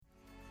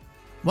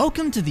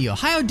Welcome to the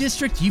Ohio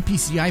District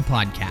UPCI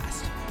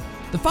podcast.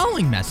 The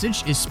following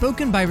message is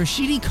spoken by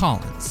Rashidi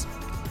Collins.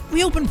 We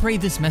hope and pray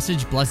this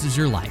message blesses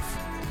your life.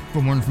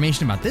 For more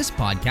information about this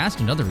podcast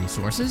and other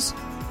resources,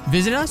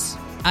 visit us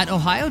at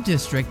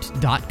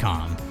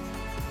ohiodistrict.com.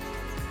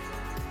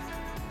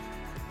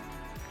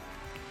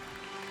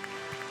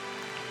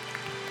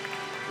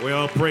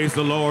 Well, praise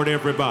the Lord,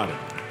 everybody.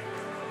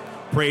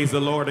 Praise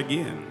the Lord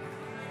again.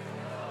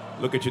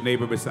 Look at your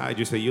neighbor beside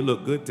you. Say, you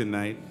look good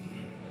tonight.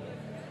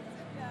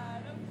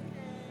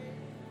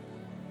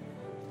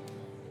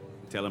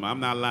 Tell him I'm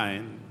not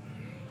lying.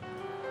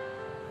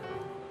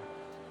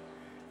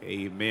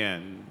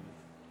 Amen.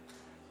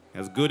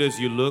 As good as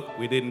you look,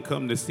 we didn't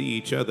come to see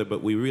each other,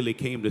 but we really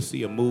came to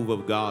see a move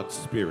of God's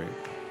Spirit.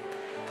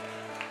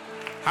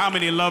 How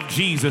many love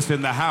Jesus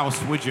in the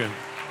house?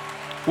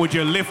 Would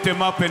you lift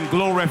him up and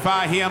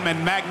glorify him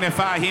and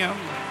magnify him?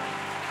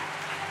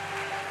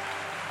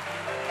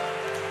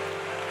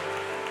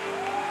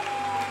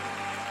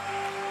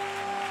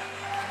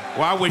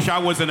 Well, I wish I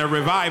was in a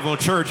revival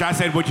church. I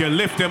said, would you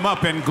lift him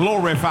up and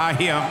glorify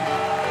him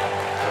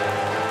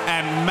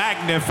and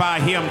magnify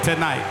him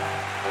tonight?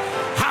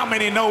 How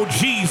many know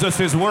Jesus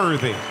is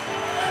worthy?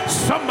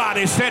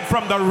 Somebody said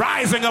from the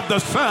rising of the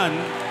sun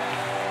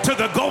to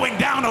the going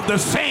down of the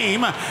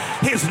same,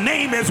 his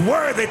name is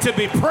worthy to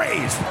be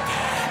praised.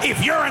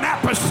 If you're an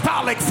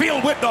apostolic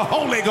filled with the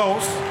Holy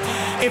Ghost,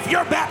 if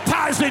you're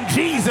baptized in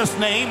Jesus'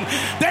 name,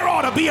 there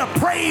ought to be a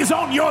praise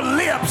on your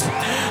lips.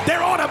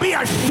 There ought to be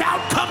a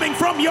shout coming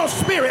from your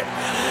spirit.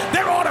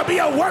 There ought to be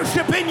a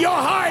worship in your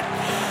heart.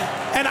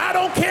 And I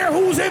don't care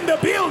who's in the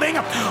building.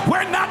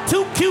 We're not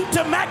too cute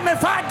to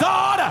magnify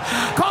God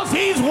because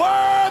he's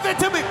worthy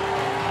to be.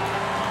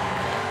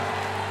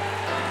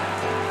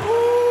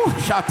 Ooh,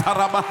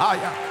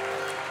 Shatarabahaya.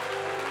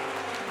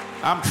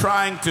 I'm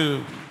trying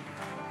to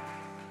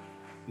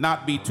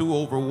not be too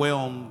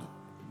overwhelmed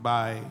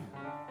by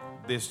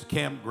this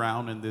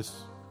campground in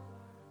this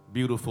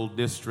beautiful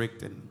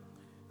district, and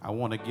I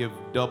want to give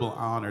double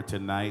honor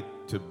tonight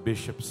to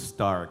Bishop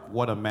Stark.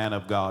 What a man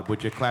of God.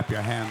 Would you clap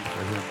your hands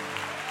for him?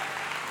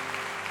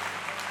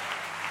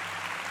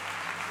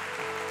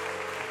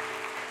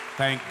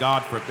 Thank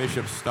God for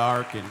Bishop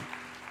Stark and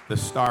the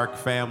Stark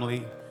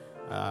family.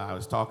 I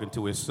was talking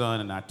to his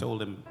son, and I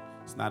told him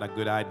it's not a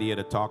good idea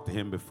to talk to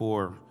him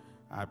before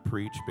I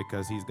preach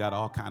because he's got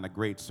all kind of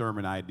great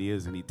sermon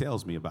ideas, and he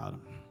tells me about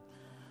them.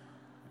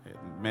 It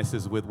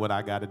messes with what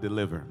I got to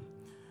deliver.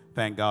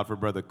 Thank God for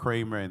Brother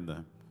Kramer and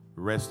the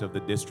rest of the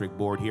district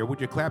board here. Would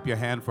you clap your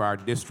hand for our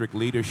district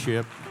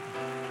leadership?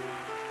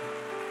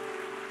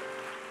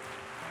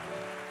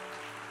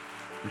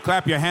 And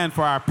clap your hand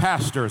for our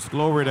pastors.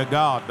 Glory to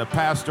God. The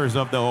pastors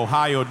of the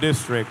Ohio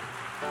district,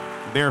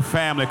 their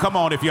family. Come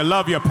on, if you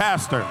love your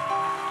pastor.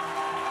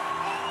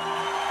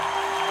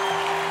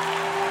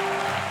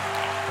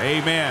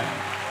 Amen.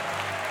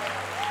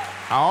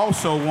 I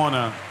also want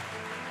to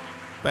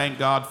thank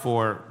God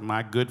for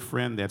my good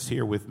friend that's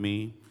here with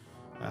me,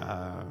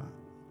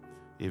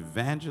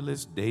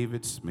 Evangelist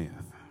David Smith.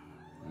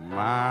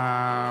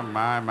 My.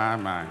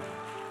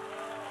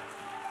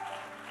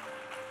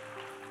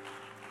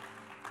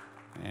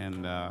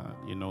 And,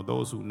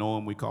 those who know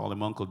him, we call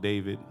him Uncle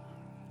David.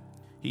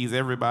 He's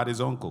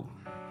everybody's uncle.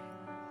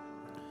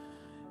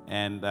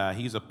 And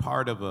he's a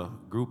part of a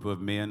group of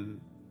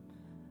men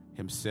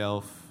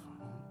himself,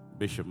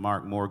 Bishop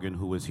Mark Morgan,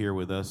 who was here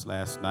with us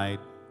last night,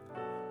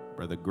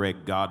 Brother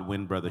Greg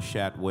Godwin, Brother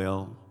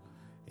Shatwell.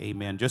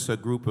 Amen. Just a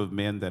group of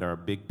men that are a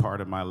big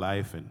part of my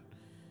life, and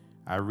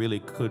I really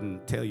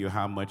couldn't tell you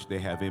how much they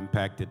have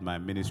impacted my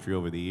ministry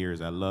over the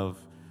years. I love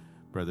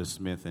Brother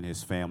Smith and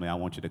his family. I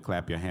want you to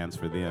clap your hands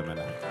for them, and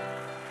I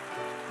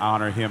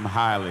honor him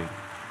highly.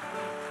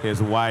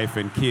 His wife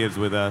and kids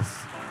with us.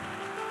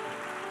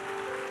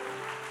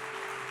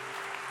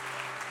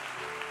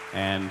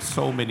 And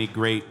so many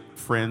great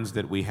friends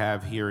that we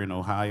have here in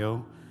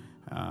Ohio.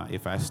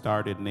 If I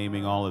started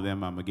naming all of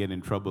them, I'm going to get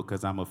in trouble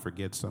because I'm going to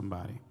forget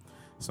somebody.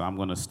 So I'm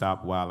going to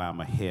stop while I'm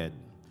ahead.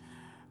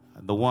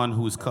 The one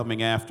who's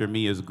coming after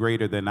me is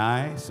greater than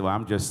I, so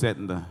I'm just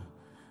setting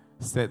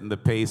the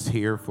pace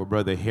here for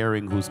Brother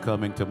Herring, who's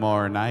coming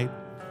tomorrow night.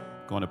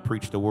 Going to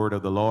preach the word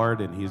of the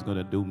Lord, and he's going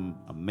to do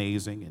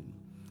amazing. And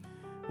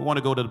we want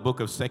to go to the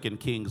book of 2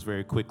 Kings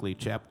very quickly,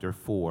 chapter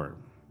 4,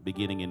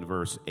 beginning in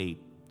verse 8.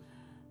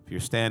 If you're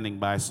standing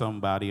by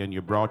somebody and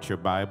you brought your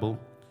Bible,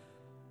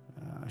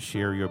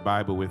 share your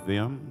Bible with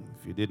them.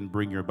 If you didn't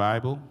bring your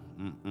Bible,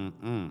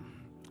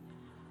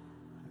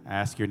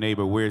 ask your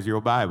neighbor, where's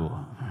your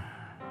Bible?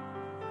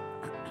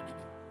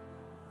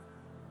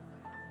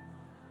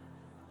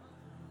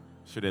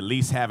 Should at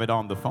least have it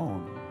on the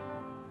phone.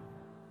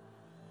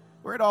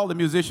 Where'd all the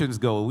musicians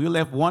go? We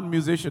left one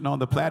musician on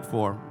the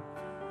platform.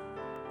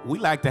 We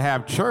like to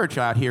have church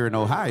out here in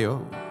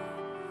Ohio.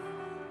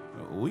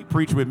 We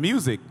preach with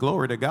music,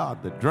 glory to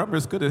God. The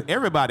drummers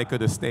everybody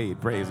could have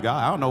stayed, praise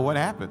God. I don't know what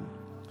happened.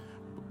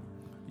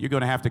 You're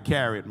going to have to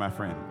carry it, my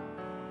friend.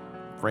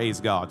 Praise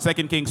God. 2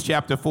 Kings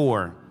chapter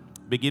 4,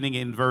 beginning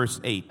in verse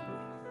 8.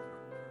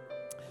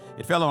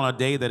 It fell on a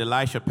day that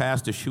Elisha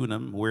passed to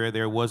Shunem, where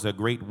there was a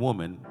great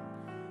woman,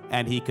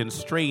 and he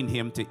constrained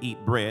him to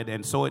eat bread.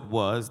 And so it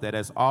was that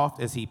as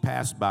oft as he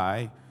passed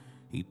by,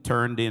 he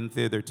turned in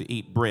thither to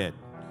eat bread.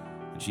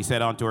 And she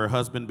said unto her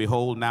husband,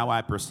 Behold, now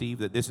I perceive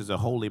that this is a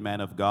holy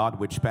man of God,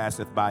 which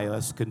passeth by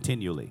us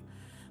continually.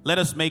 Let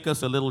us make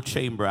us a little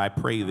chamber, I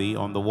pray thee,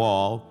 on the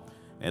wall,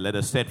 and let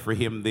us set for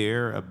him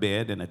there a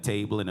bed and a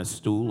table and a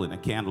stool and a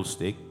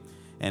candlestick.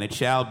 And it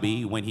shall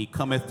be, when he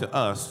cometh to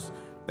us,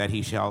 that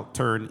he shall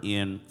turn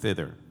in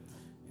thither.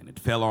 And it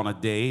fell on a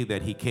day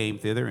that he came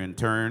thither and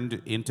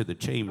turned into the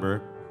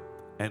chamber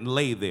and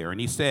lay there. And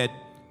he said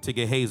to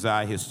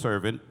Gehazi his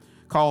servant,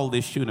 Call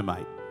this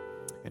Shunammite.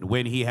 And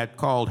when he had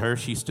called her,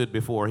 she stood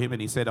before him,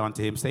 and he said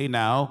unto him, Say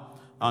now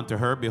unto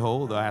her,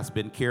 Behold, thou hast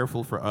been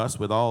careful for us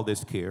with all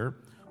this care.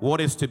 What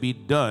is to be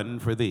done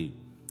for thee?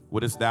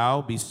 Wouldest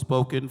thou be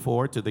spoken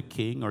for to the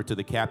king or to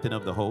the captain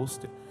of the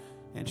host?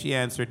 And she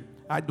answered,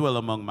 I dwell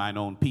among mine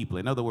own people.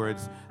 In other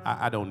words,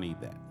 I don't need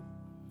that.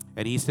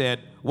 And he said,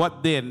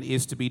 What then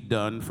is to be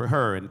done for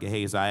her? And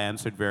Gehazi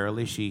answered,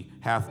 Verily, she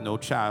hath no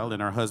child,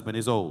 and her husband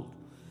is old.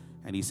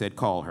 And he said,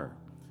 Call her.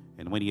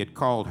 And when he had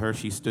called her,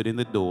 she stood in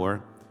the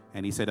door.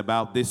 And he said,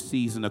 About this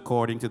season,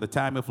 according to the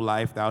time of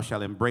life, thou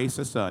shalt embrace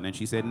a son. And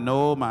she said,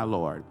 No, my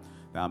Lord,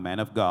 thou man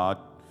of God,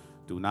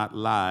 do not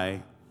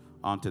lie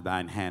unto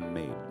thine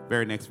handmaid.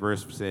 Very next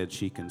verse said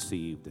she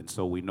conceived. And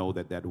so we know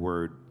that that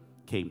word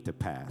came to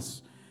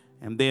pass.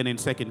 And then in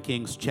 2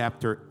 Kings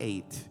chapter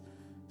 8,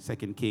 2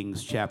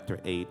 Kings chapter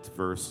 8,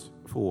 verse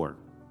 4,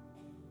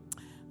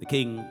 the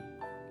king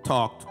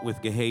talked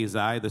with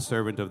Gehazi, the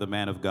servant of the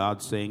man of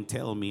God, saying,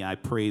 Tell me, I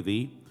pray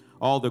thee,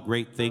 all the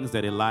great things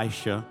that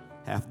Elisha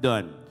hath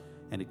done.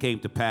 And it came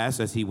to pass,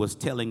 as he was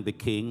telling the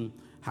king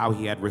how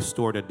he had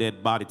restored a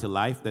dead body to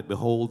life, that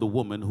behold, the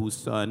woman whose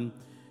son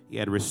he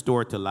had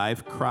restored to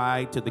life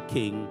cried to the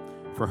king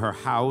for her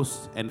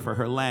house and for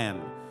her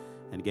land.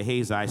 And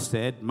Gehazi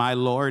said, My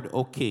lord,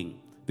 O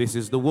king, this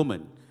is the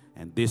woman,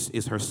 and this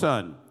is her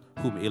son,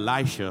 whom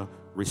Elisha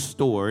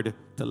restored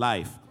to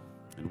life.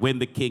 And when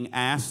the king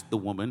asked the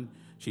woman,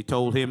 she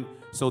told him.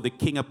 So the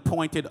king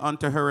appointed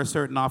unto her a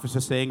certain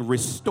officer, saying,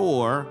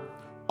 Restore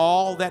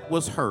all that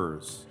was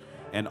hers,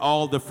 and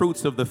all the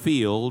fruits of the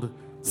field,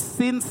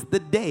 since the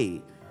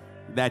day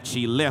that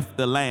she left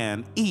the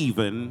land,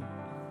 even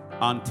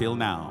until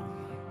now.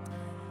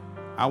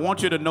 I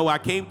want you to know I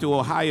came to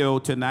Ohio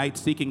tonight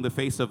seeking the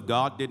face of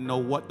God. Didn't know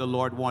what the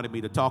Lord wanted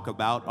me to talk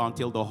about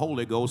until the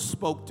Holy Ghost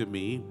spoke to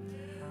me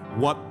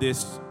what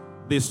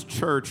this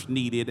church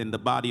needed and the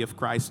body of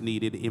Christ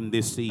needed in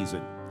this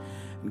season.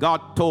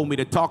 God told me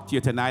to talk to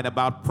you tonight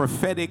about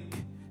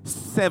prophetic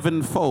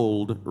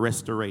sevenfold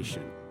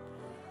restoration.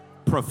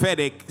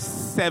 Prophetic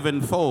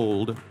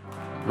sevenfold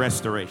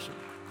restoration.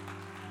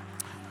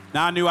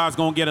 Now I knew I was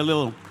going to get a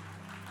little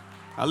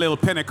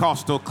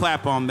Pentecostal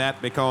clap on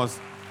that because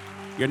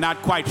you're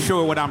not quite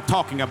sure what I'm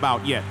talking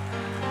about yet.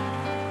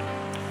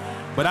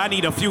 But I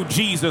need a few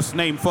Jesus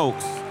name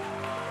folks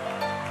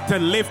to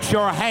lift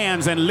your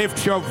hands and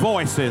lift your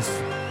voices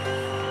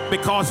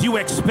because you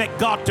expect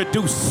God to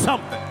do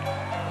something.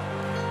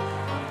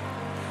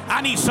 I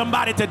need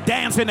somebody to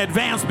dance in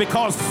advance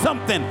because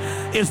something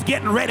is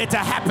getting ready to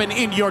happen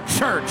in your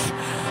church.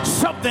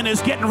 Something is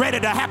getting ready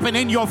to happen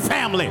in your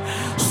family.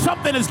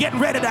 Something is getting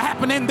ready to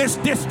happen in this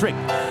district.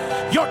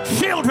 Your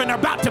children are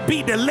about to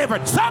be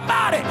delivered.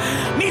 Somebody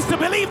needs to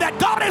believe that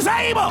God is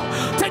able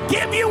to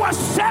give you a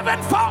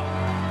sevenfold.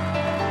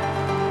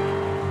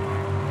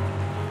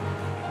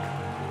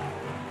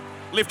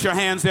 Lift your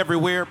hands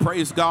everywhere.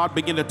 Praise God.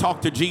 Begin to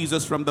talk to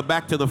Jesus from the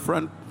back to the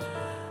front.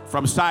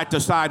 From side to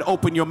side,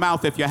 open your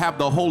mouth if you have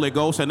the Holy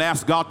Ghost and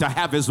ask God to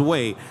have his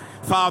way.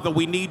 Father,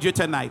 we need you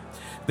tonight.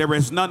 There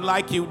is none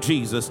like you,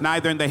 Jesus,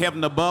 neither in the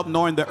heaven above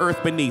nor in the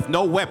earth beneath.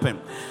 No weapon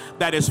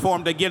that is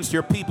formed against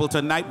your people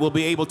tonight will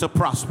be able to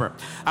prosper.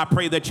 I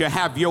pray that you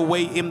have your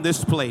way in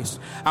this place.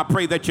 I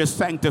pray that you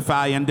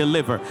sanctify and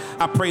deliver.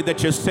 I pray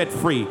that you set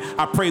free.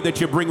 I pray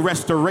that you bring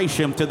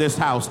restoration to this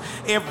house.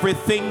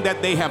 Everything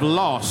that they have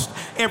lost,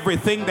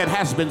 everything that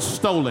has been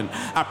stolen,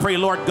 I pray,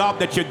 Lord God,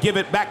 that you give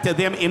it back to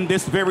them in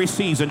this very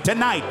season.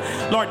 Tonight,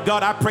 Lord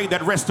God, I pray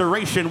that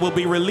restoration will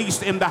be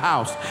released in the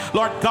house.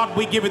 Lord God,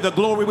 we give you the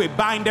glory. We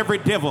bind every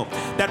devil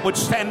that would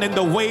stand in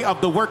the way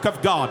of the work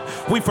of God.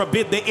 We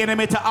forbid the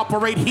enemy to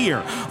operate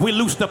here. We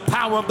loose the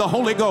power of the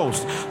Holy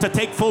Ghost to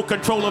take full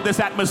control of this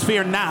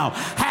atmosphere now.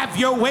 Have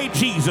your way,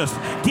 Jesus.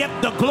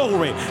 Get the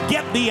glory,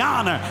 get the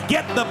honor,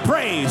 get the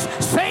praise.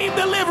 Save,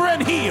 deliver,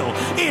 and heal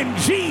in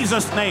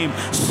Jesus' name.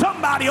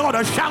 Somebody ought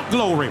to shout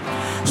glory.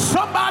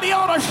 Somebody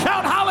ought to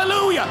shout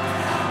hallelujah.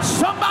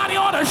 Somebody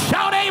ought to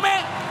shout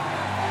amen.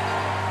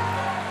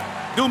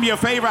 Do me a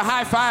favor,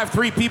 high five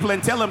 3 people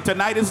and tell them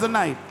tonight is the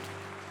night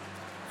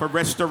for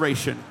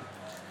restoration.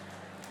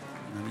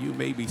 And you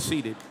may be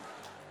seated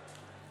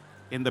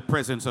in the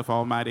presence of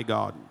Almighty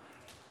God.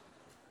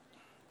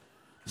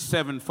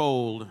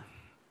 Sevenfold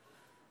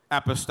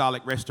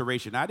apostolic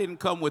restoration. I didn't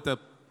come with a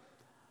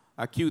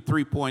cute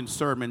 3-point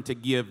sermon to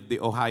give the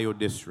Ohio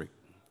district.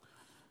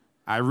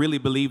 I really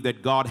believe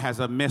that God has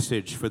a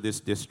message for this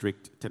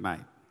district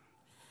tonight.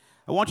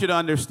 I want you to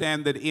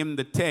understand that in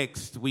the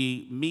text,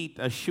 we meet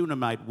a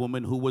Shunammite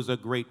woman who was a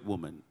great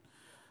woman,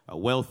 a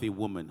wealthy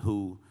woman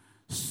who,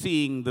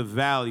 seeing the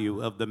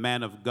value of the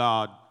man of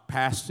God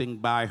passing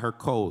by her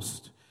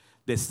coast,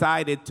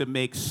 decided to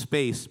make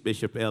space,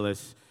 Bishop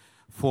Ellis,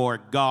 for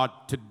God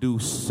to do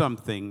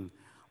something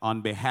on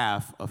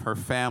behalf of her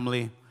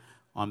family,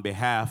 on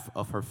behalf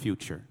of her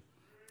future.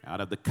 Out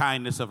of the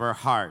kindness of her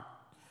heart,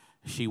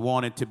 she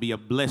wanted to be a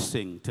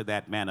blessing to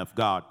that man of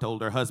God.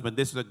 Told her husband,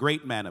 this is a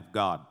great man of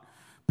God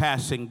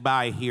passing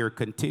by here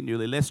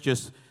continually. Let's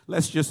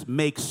just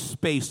make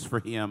space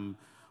for him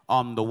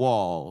on the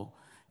wall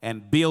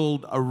and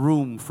build a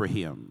room for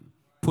him.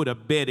 Put a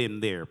bed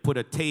in there, put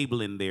a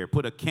table in there,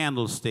 put a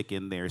candlestick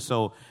in there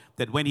so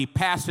that when he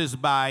passes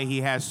by,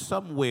 he has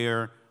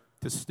somewhere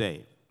to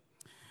stay.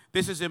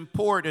 This is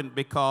important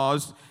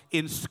because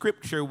in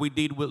Scripture, we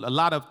deal with a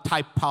lot of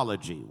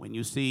typology. When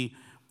you see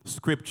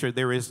Scripture,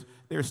 there's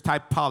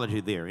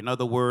typology there. In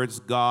other words,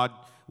 God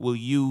will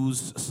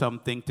use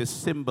something to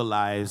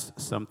symbolize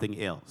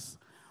something else.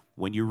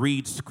 When you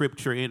read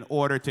Scripture, in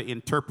order to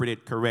interpret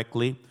it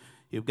correctly,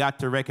 you've got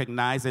to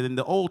recognize that in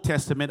the Old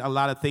Testament, a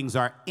lot of things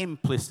are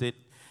implicit.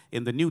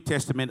 In the New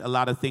Testament, a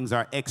lot of things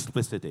are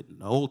explicit. In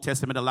the Old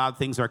Testament, a lot of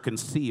things are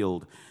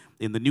concealed.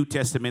 In the New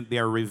Testament, they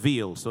are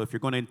revealed. So if you're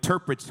going to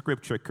interpret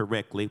Scripture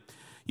correctly,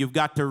 you've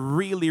got to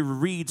really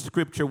read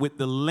Scripture with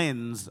the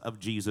lens of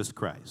Jesus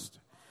Christ.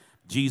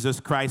 Jesus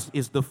Christ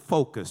is the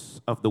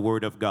focus of the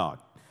Word of God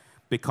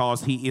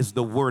because he is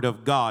the Word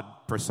of God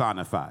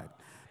personified.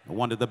 No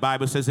wonder the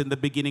Bible says, in the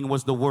beginning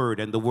was the Word,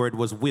 and the Word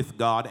was with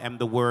God, and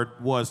the Word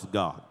was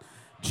God.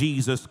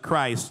 Jesus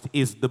Christ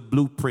is the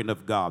blueprint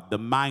of God, the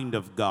mind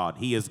of God.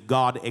 He is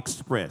God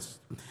expressed.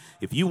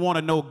 If you want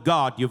to know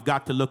God, you've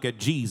got to look at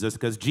Jesus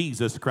because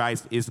Jesus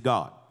Christ is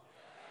God.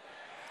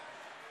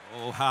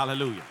 Oh,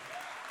 hallelujah.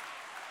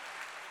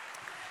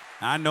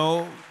 I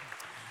know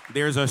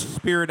there's a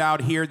spirit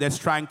out here that's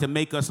trying to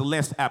make us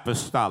less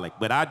apostolic,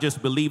 but I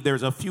just believe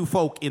there's a few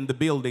folk in the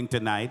building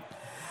tonight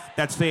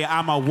that say,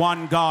 I'm a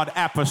one God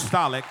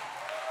apostolic,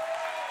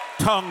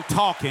 tongue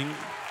talking,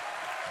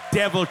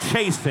 devil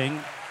chasing,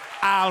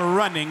 aisle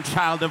running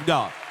child of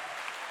God.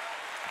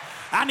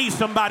 I need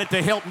somebody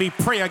to help me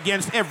pray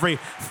against every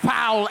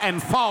foul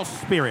and false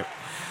spirit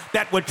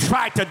that would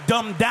try to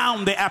dumb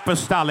down the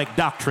apostolic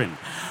doctrine.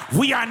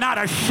 We are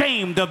not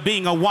ashamed of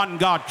being a one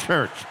God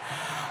church.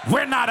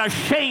 We're not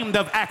ashamed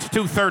of Acts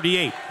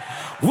 2:38.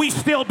 We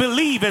still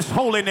believe it's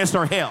holiness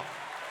or hell.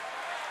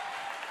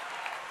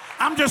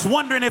 I'm just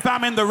wondering if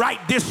I'm in the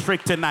right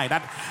district tonight.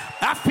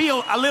 I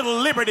feel a little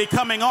liberty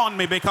coming on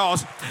me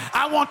because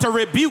I want to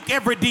rebuke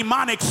every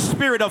demonic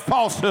spirit of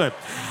falsehood.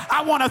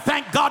 I want to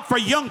thank God for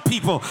young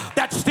people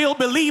that still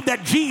believe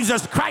that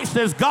Jesus Christ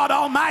is God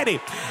Almighty,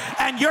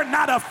 and you're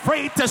not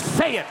afraid to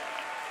say it.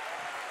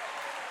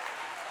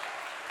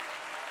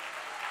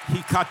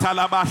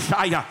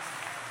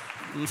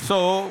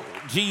 So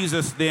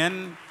Jesus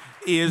then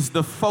is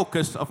the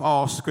focus of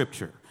all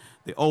Scripture.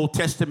 The Old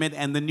Testament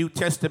and the New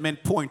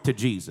Testament point to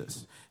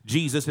Jesus.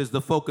 Jesus is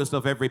the focus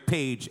of every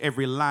page,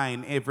 every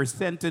line, every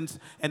sentence,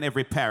 and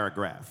every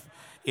paragraph.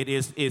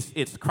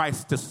 It's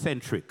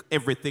Christ-centric.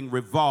 Everything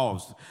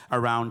revolves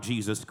around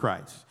Jesus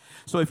Christ.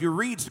 So if you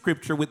read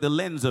Scripture with the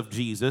lens of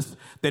Jesus,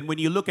 then when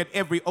you look at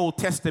every Old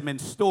Testament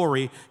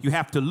story, you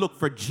have to look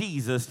for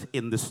Jesus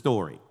in the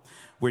story.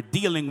 We're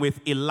dealing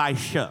with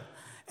Elisha,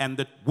 and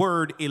the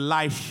word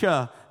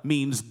Elisha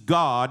means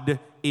God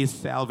is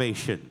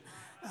salvation.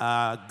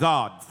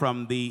 God,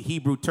 from the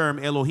Hebrew term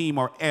Elohim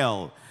or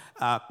El,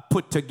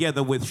 put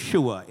together with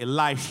Shua,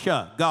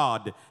 Elisha,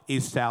 God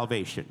is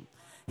salvation.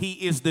 He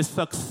is the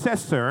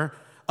successor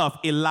of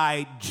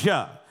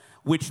Elijah,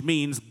 which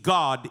means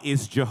God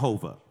is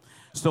Jehovah.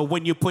 So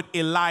when you put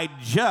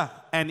Elijah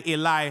and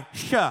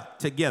Elisha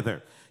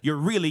together, you're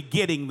really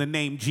getting the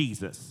name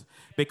Jesus,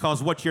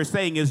 because what you're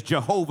saying is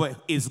Jehovah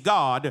is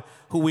God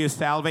who is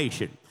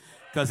salvation.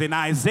 Because in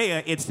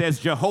Isaiah it says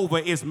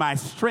Jehovah is my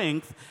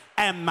strength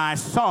and my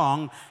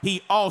song.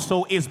 He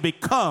also is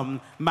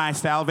become my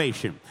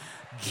salvation.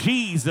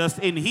 Jesus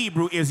in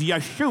Hebrew is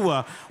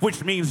Yeshua,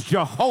 which means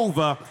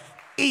Jehovah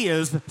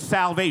is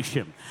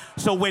salvation.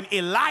 So when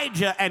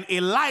Elijah and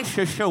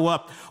Elisha show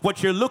up,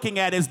 what you're looking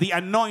at is the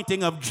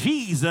anointing of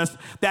Jesus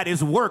that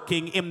is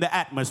working in the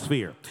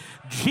atmosphere.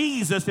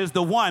 Jesus is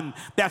the one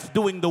that's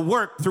doing the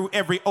work through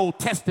every Old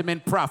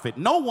Testament prophet.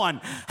 No one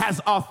has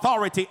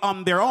authority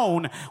on their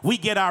own. We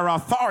get our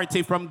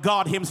authority from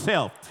God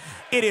himself.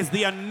 It is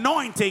the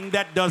anointing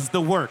that does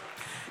the work.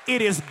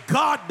 It is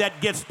God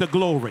that gets the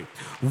glory.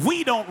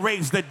 We don't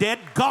raise the dead.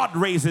 God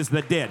raises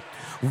the dead.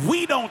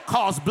 We don't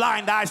cause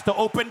blind eyes to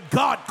open.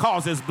 God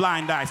causes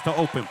blind eyes to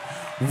open.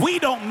 We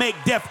don't make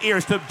deaf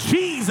ears to.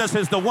 Jesus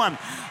is the one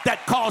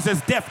that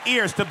causes deaf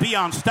ears to be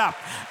unstopped.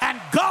 And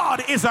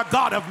God is a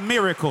God of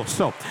miracles.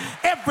 So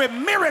every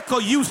miracle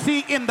you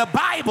see in the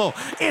Bible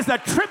is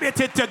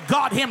attributed to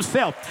God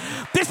himself.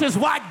 This is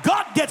why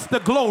God gets the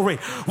glory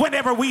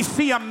whenever we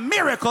see a miracle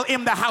miracle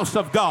in the house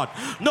of God.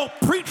 No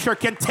preacher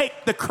can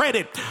take the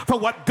credit for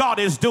what God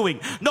is doing.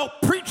 No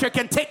preacher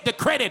can take the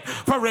credit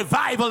for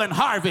revival and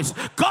harvest.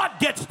 God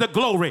gets the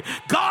glory.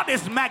 God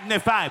is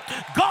magnified.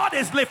 God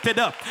is lifted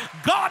up.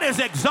 God is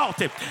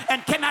exalted.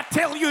 And can I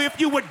tell you,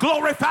 if you would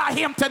glorify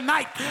him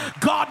tonight,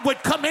 God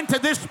would come into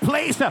this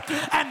place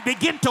and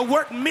begin to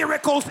work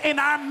miracles in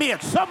our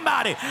midst.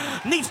 Somebody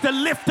needs to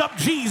lift up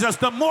Jesus.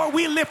 The more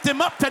we lift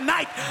him up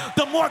tonight,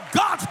 the more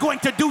God's going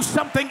to do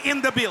something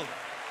in the building.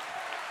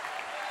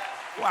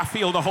 Oh, I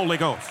feel the Holy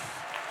Ghost.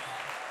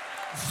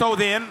 So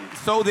then,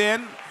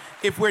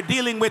 if we're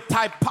dealing with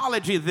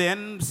typology,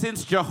 then,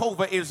 since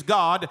Jehovah is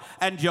God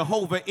and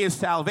Jehovah is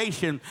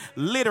salvation,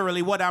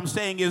 literally what I'm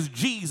saying is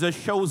Jesus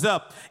shows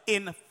up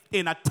in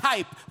a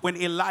type when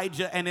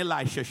Elijah and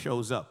Elisha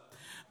shows up.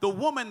 The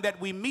woman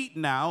that we meet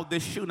now,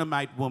 this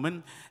Shunammite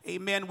woman,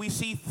 amen, we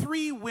see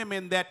three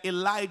women that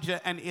Elijah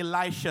and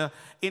Elisha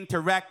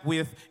interact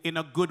with in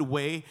a good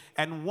way,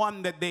 and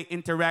one that they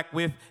interact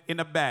with in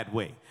a bad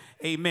way.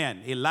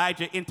 Amen.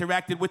 Elijah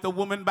interacted with a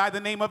woman by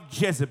the name of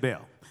Jezebel.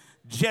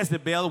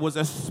 Jezebel was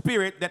a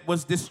spirit that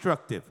was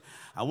destructive.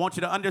 I want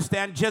you to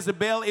understand,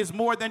 Jezebel is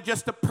more than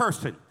just a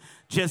person.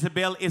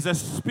 Jezebel is a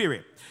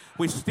spirit.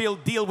 We still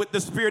deal with the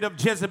spirit of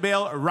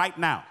Jezebel right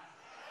now.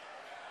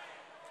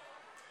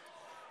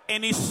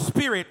 Any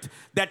spirit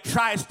that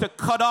tries to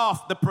cut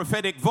off the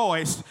prophetic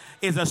voice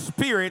is a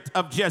spirit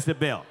of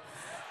Jezebel.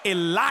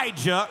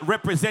 Elijah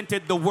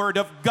represented the word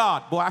of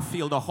God. Boy, I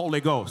feel the Holy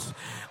Ghost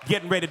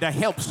getting ready to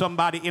help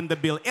somebody in the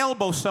building.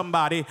 Elbow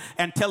somebody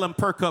and tell them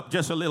perk up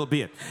just a little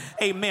bit.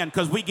 Amen.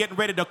 Because we getting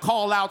ready to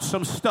call out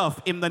some stuff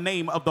in the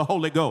name of the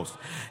Holy Ghost.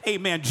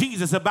 Amen.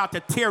 Jesus is about to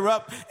tear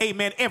up,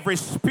 amen, every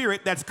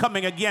spirit that's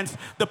coming against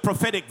the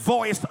prophetic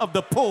voice of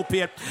the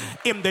pulpit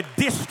in the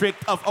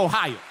District of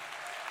Ohio.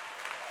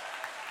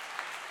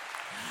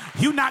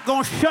 You're not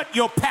going to shut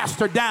your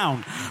pastor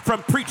down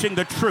from preaching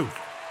the truth.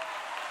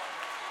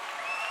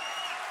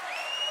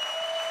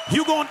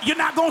 You're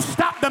not going to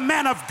stop the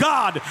man of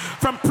God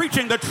from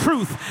preaching the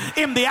truth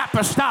in the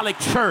apostolic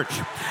church.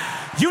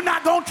 You're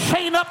not going to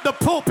chain up the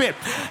pulpit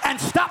and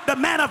stop the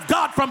man of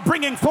God from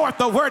bringing forth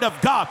the word of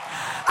God.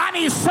 I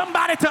need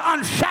somebody to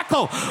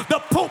unshackle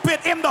the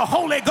pulpit in the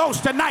Holy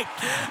Ghost tonight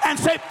and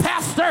say,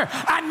 Pastor,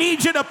 I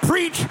need you to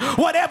preach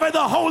whatever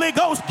the Holy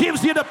Ghost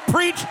gives you to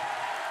preach.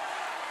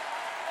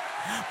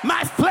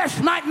 My flesh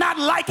might not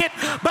like it,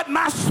 but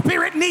my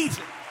spirit needs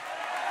it.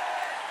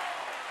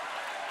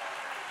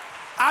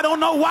 I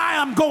don't know why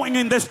I'm going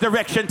in this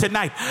direction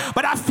tonight,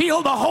 but I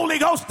feel the Holy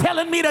Ghost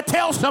telling me to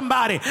tell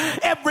somebody,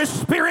 every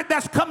spirit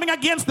that's coming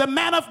against the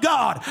man of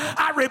God,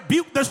 I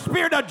rebuke the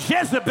spirit of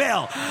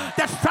Jezebel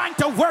that's trying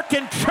to work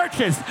in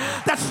churches,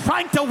 that's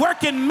trying to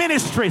work in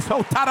ministries.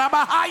 Oh,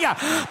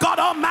 Tarabahaya, God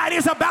Almighty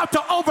is about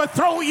to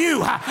overthrow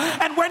you,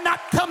 and we're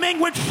not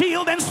coming with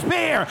shield and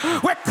spear.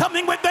 We're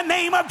coming with the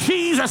name of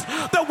Jesus.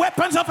 The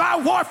weapons of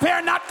our warfare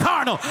are not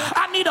carnal.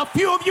 I need a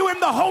few of you in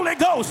the Holy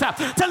Ghost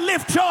to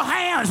lift your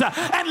hands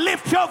and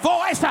lift your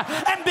voice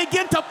and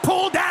begin to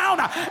pull down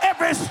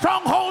every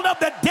stronghold of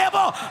the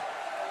devil.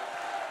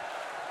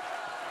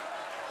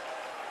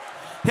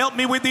 Help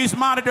me with these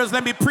monitors.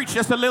 Let me preach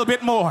just a little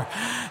bit more.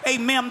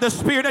 Amen. The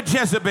spirit of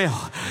Jezebel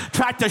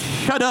tried to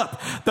shut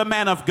up the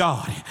man of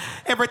God.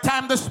 Every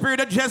time the spirit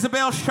of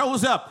Jezebel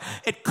shows up,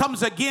 it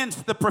comes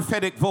against the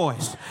prophetic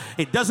voice.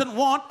 It doesn't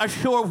want a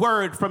sure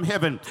word from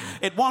heaven.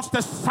 It wants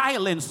to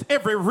silence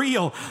every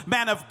real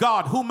man of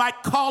God who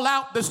might call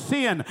out the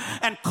sin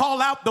and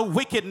call out the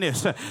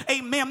wickedness,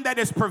 amen, that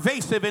is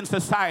pervasive in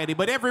society.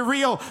 But every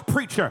real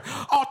preacher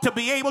ought to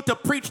be able to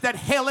preach that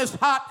hell is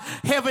hot,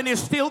 heaven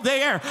is still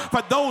there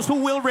for those who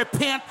will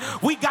repent.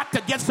 We got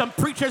to get some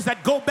preachers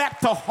that go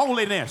back to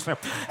holiness.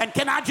 And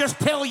can I just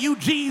tell you,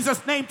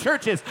 Jesus name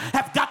churches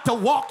have got to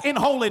walk in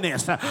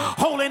holiness.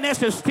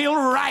 Holiness is still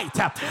right.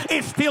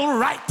 It's still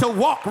right to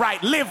walk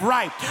right, live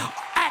right,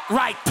 act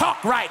right,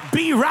 talk right,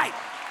 be right.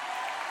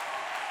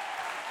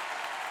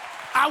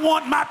 I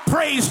want my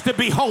praise to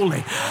be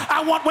holy.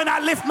 I want when I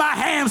lift my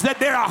hands that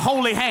there are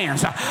holy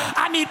hands.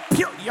 I need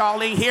pure.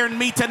 Y'all ain't hearing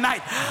me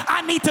tonight.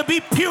 I need to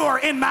be pure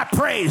in my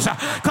praise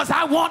because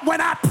I want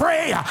when I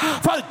pray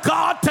for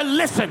God to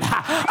listen.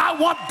 I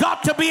want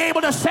God to be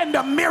able to send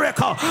a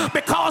miracle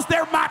because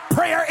my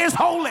prayer is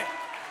holy.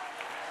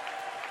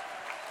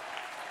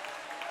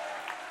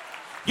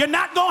 You're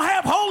not going to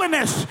have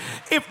holiness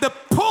if the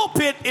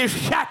pulpit is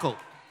shackled.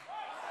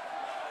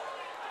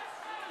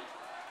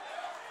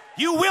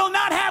 You will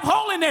not have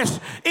holiness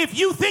if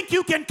you think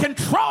you can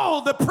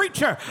control the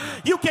preacher.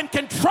 You can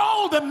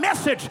control the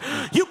message.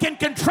 You can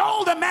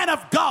control the man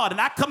of God. And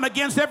I come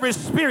against every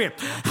spirit,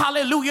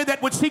 hallelujah,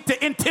 that would seek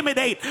to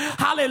intimidate,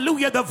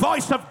 hallelujah, the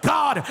voice of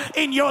God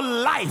in your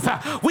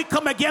life. We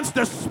come against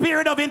the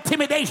spirit of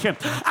intimidation.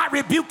 I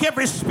rebuke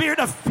every spirit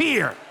of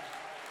fear.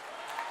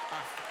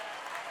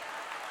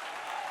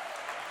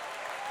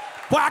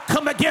 Well, I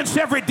come against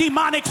every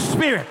demonic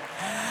spirit.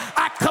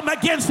 I come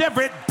against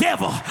every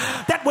devil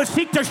that would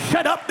seek to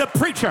shut up the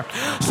preacher.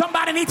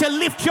 Somebody need to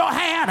lift your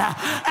hand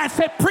and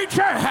say,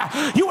 preacher,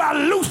 you are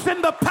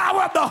loosing the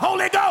power of the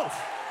Holy Ghost.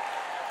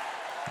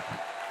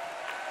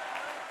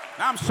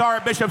 I'm sorry,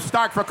 Bishop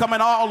Stark, for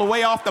coming all the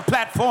way off the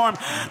platform.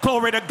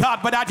 Glory to God.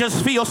 But I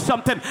just feel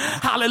something,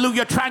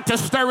 hallelujah, trying to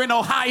stir in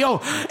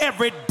Ohio.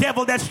 Every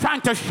devil that's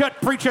trying to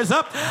shut preachers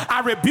up, I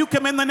rebuke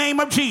him in the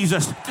name of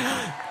Jesus.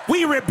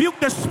 We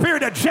rebuke the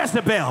spirit of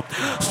Jezebel.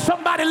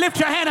 Somebody lift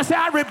your hand and say,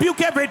 I rebuke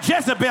every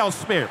Jezebel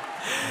spirit.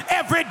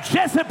 Every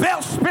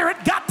Jezebel spirit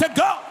got to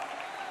go.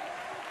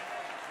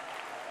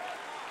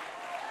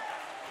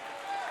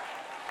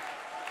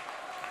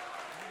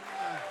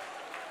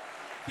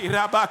 Well,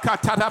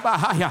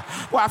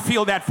 I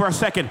feel that for a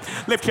second.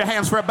 Lift your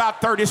hands for about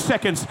 30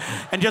 seconds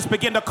and just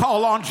begin to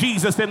call on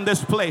Jesus in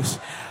this place.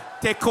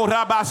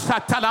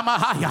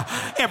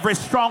 Every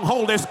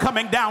stronghold is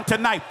coming down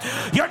tonight.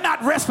 You're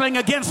not wrestling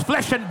against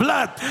flesh and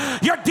blood.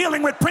 You're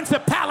dealing with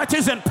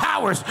principalities and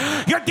powers.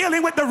 You're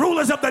dealing with the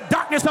rulers of the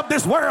darkness of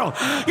this world.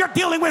 You're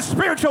dealing with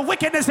spiritual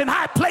wickedness in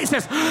high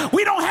places.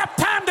 We don't have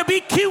time to be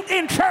cute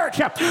in church.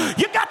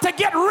 You got to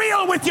get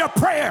real with your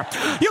prayer.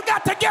 You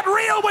got to get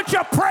real with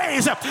your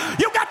praise.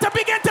 You got to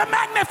begin to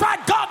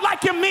magnify God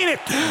like you mean it.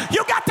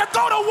 You got to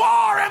go to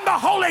war in the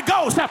Holy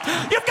Ghost.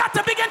 You've got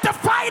to begin to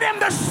fight in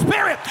the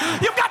Spirit.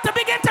 You've got to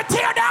begin to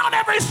tear down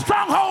every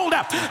stronghold.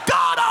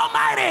 God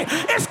Almighty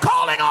is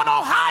calling on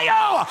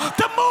Ohio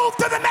to move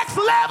to the next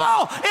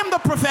level in the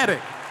prophetic.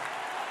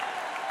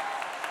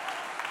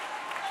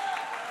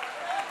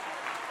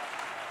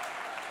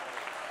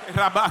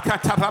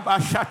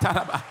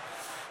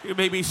 You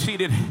may be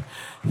seated.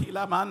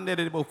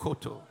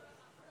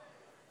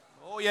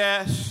 Oh,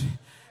 yes.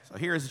 So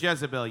here's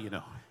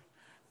Jezebel,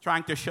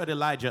 trying to shut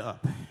Elijah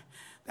up.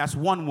 That's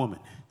one woman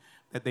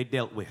that they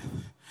dealt with.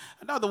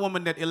 Another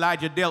woman that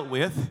Elijah dealt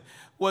with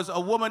was a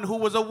woman who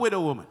was a widow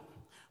woman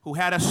who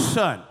had a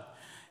son.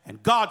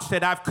 And God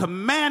said, I've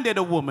commanded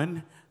a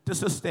woman to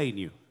sustain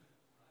you.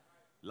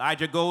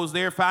 Elijah goes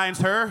there, finds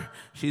her.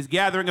 She's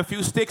gathering a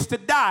few sticks to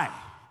die.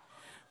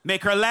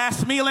 Make her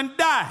last meal and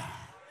die.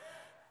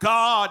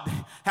 God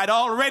had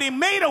already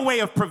made a way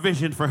of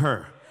provision for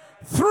her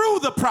through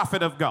the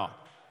prophet of God.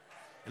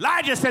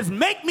 Elijah says,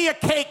 make me a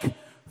cake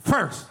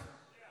first.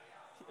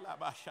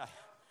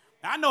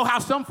 I know how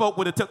some folk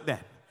would have took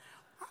that.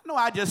 I know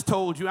I just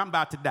told you I'm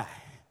about to die.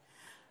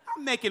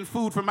 I'm making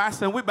food for my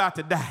son. We're about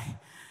to die.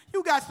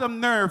 You got some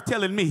nerve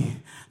telling me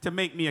to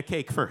make me a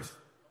cake first.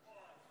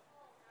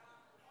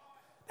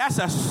 That's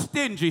a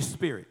stingy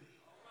spirit.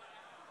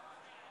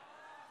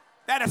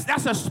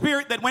 That's a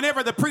spirit that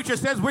whenever the preacher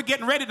says we're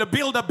getting ready to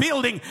build a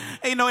building,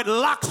 it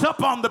locks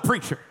up on the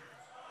preacher.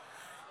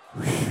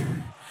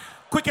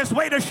 Quickest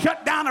way to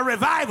shut down a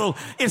revival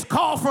is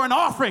call for an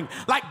offering.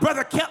 Like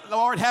Brother Keller,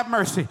 Lord have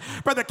mercy.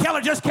 Brother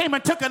Keller just came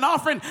and took an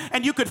offering,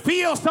 and you could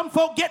feel some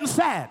folk getting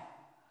sad.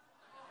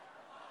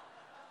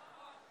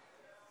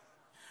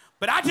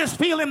 But I just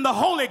feel in the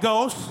Holy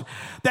Ghost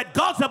that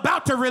God's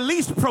about to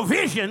release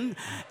provision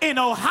in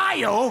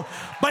Ohio,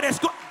 but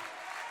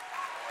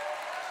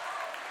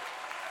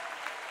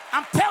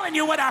I'm telling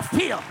you what I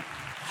feel.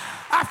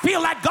 I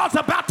feel like God's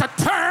about to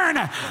turn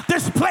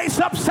this place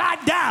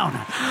upside down.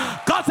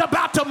 God's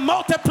about to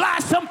multiply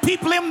some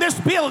people in this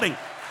building.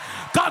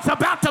 God's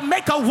about to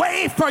make a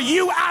way for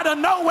you out of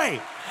no way.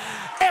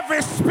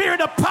 Every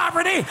spirit of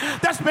poverty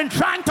that's been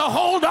trying to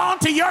hold on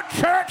to your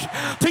church,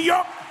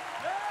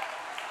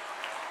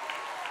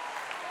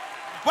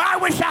 Well, I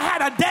wish I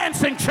had a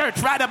dancing church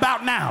right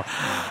about now.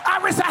 I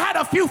wish I had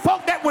a few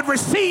folk that would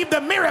receive the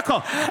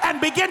miracle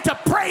and begin to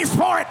praise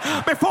for it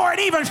before it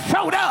even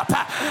showed up.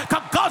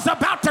 Because God's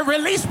about to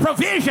release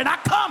provision. I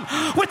come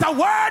with a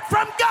word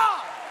from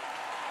God.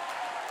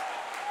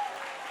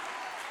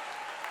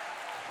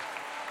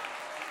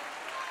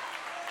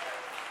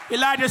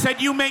 Elijah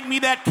said, you make me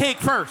that cake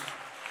first.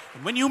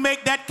 And when you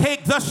make that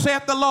cake, thus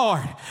saith the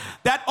Lord,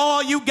 that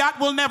all you got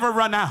will never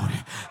run out.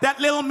 That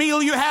little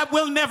meal you have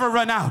will never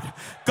run out.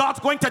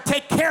 God's going to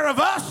take care of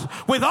us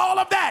with all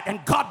of that.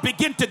 And God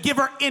begin to give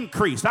her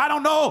increase. I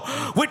don't know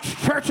which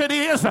church it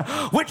is,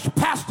 which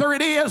pastor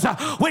it is,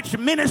 which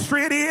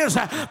ministry it is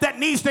that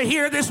needs to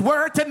hear this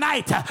word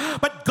tonight.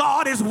 But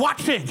God is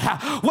watching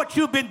what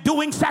you've been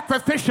doing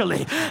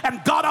sacrificially.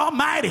 And God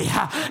Almighty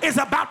is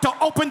about to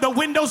open the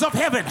windows of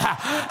heaven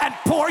and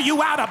pour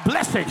you out a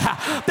blessing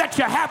that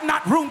you have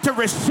not room to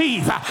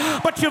receive.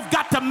 But you've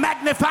got to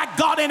magnify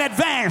God in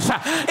advance.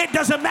 It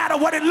doesn't matter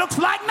what it looks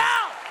like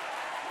now.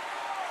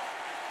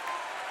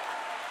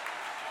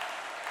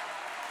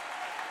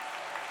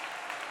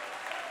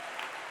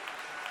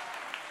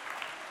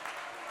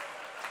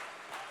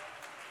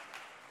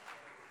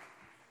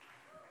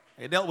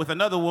 They dealt with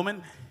another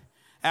woman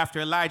after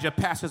Elijah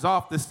passes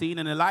off the scene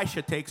and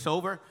Elisha takes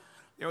over.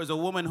 There was a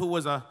woman who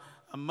was a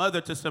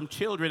mother to some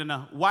children and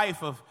a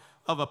wife of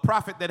a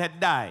prophet that had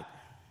died.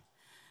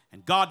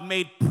 And God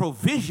made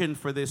provision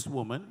for this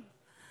woman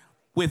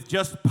with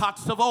just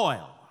pots of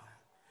oil.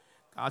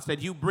 God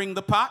said, you bring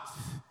the pots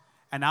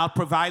and I'll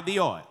provide the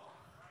oil.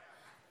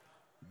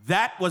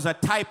 That was a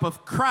type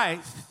of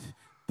Christ.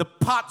 The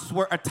pots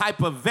were a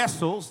type of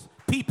vessels,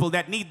 people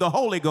that need the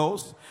Holy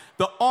Ghost.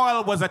 The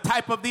oil was a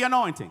type of the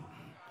anointing.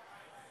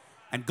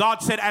 And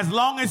God said, as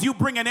long as you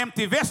bring an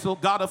empty vessel,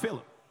 God will fill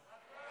it.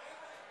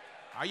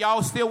 Are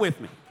y'all still with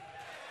me?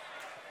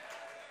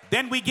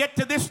 Then we get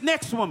to this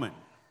next woman,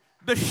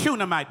 the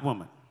Shunammite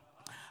woman.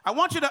 I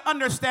want you to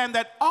understand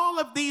that all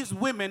of these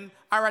women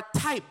are a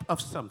type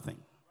of something.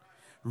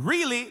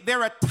 Really,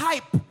 they're a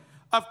type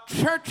of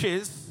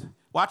churches,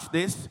 watch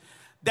this,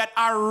 that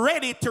are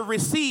ready to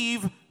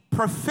receive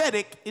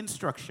prophetic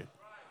instruction.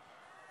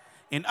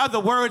 In other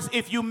words,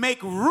 if you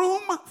make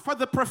room for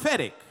the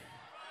prophetic,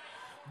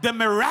 the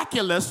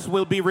miraculous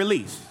will be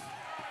released.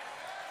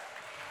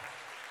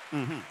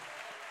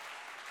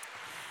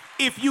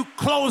 If you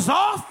close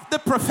off the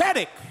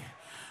prophetic,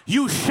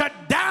 you shut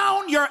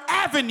down your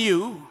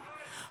avenue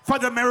for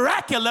the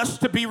miraculous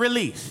to be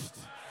released.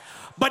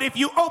 But if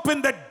you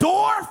open the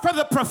door for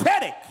the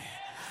prophetic,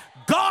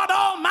 God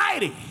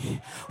Almighty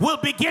will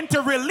begin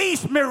to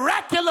release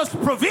miraculous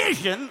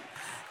provision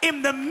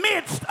in the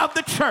midst of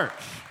the church.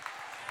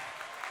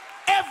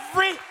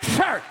 Every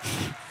church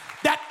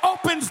that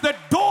opens the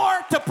door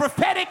to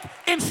prophetic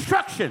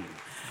instruction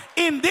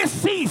in this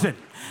season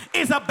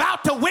is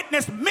about to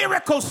witness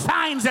miracles,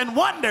 signs, and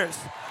wonders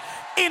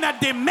in a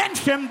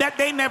dimension that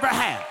they never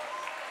had.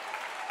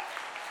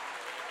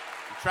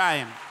 I'm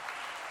trying.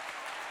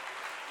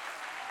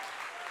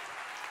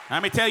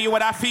 Let me tell you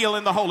what I feel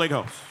in the Holy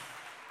Ghost.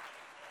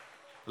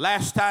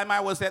 Last time I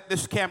was at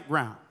this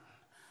campground,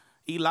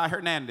 Eli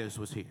Hernandez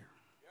was here,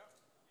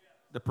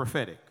 the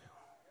prophetic.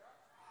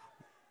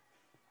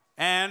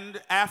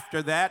 And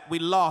after that, we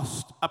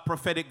lost a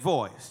prophetic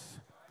voice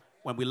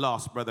when we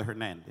lost Brother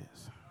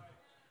Hernandez.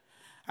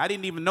 I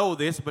didn't even know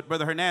this, but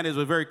Brother Hernandez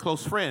was a very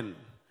close friend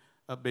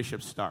of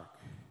Bishop Stark,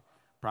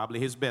 probably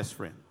his best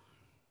friend.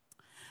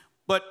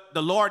 But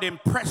the Lord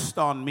impressed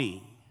on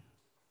me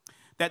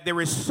that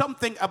there is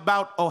something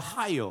about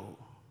Ohio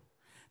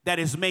that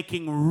is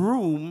making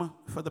room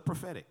for the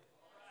prophetic.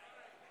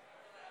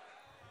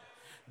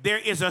 There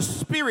is a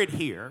spirit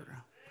here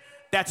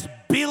that's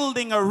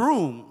building a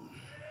room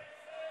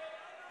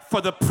for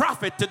the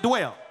prophet to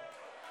dwell.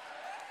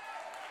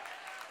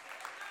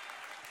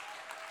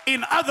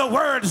 In other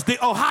words,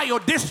 the Ohio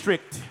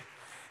district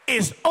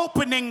is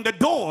opening the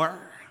door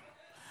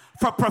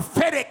for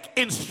prophetic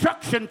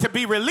instruction to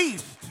be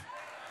released.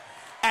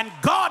 And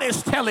God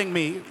is telling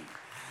me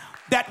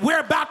that we're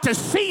about to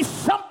see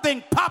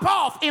something pop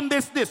off in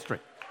this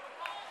district.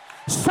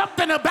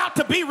 Something about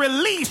to be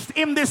released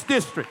in this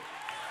district.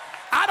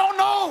 I don't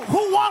know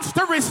who wants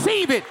to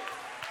receive it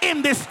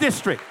in this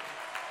district.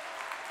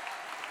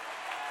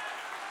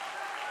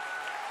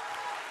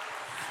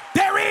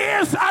 There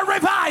is a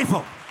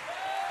revival.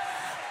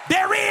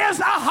 There is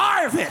a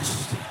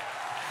harvest.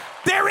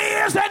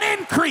 There is an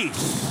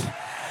increase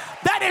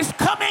that is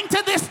coming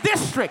to this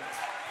district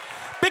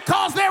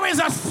because there is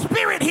a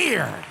spirit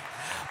here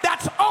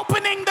that's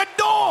opening the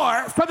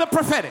door for the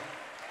prophetic.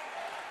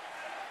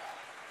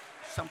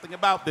 Something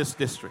about this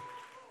district.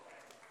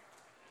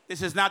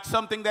 This is not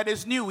something that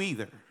is new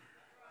either.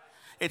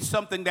 It's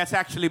something that's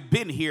actually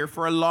been here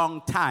for a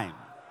long time,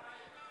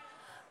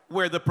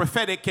 where the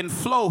prophetic can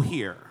flow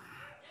here.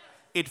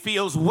 It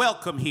feels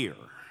welcome here.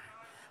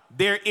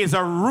 There is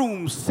a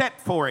room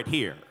set for it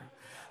here.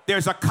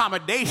 There's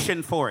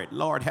accommodation for it.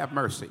 Lord have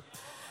mercy.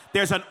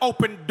 There's an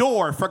open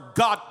door for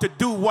God to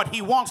do what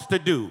he wants to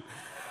do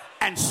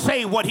and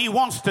say what he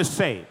wants to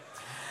say.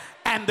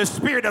 And the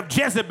spirit of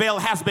Jezebel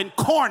has been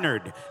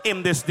cornered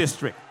in this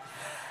district.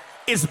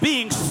 Is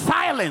being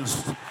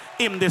silenced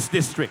in this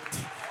district.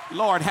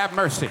 Lord have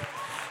mercy.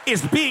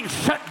 Is being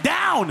shut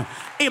down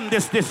in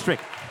this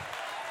district.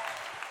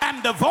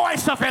 And the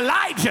voice of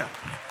Elijah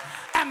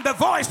and the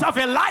voice of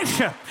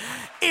Elisha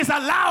is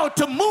allowed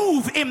to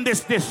move in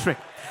this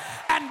district.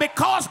 And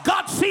because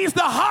God sees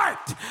the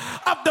heart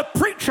of the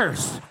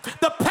preachers,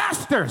 the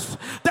pastors,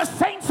 the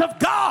saints of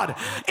God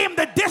in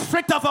the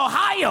District of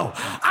Ohio,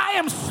 I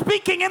am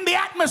speaking in the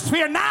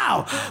atmosphere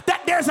now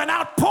that there's an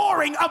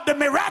outpouring of the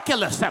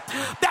miraculous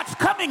that's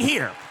coming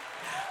here.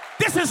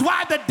 This is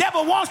why the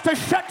devil wants to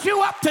shut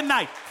you up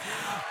tonight.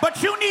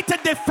 But you need to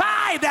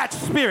defy that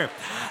spirit.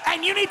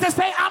 And you need to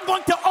say, I'm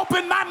going to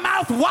open my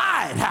mouth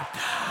wide.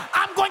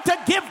 I'm going to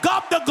give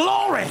God the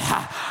glory.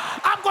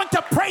 I'm going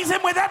to praise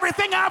him with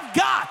everything I've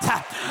got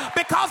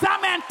because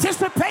I'm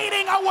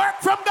anticipating a work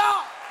from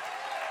God.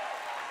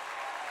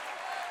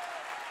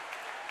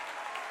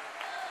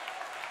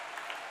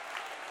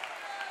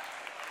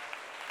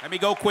 Let me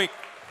go quick.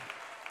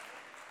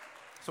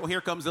 So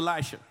here comes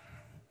Elisha.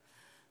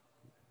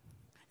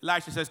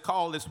 Elisha says,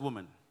 call this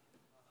woman.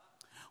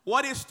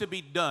 What is to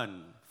be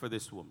done for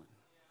this woman?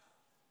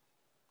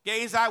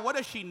 Gehazi, what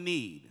does she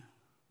need?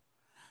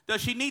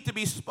 Does she need to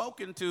be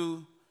spoken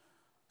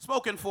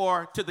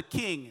for to the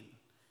king?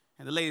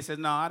 And the lady says,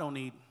 no, I don't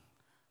need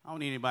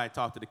anybody to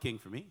talk to the king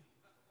for me.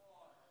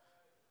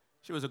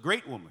 She was a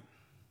great woman.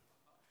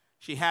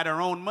 She had her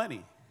own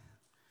money.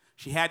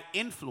 She had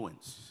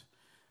influence.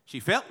 She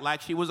felt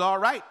like she was all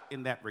right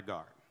in that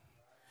regard.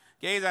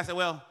 Gehazi, I said,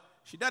 well,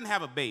 she doesn't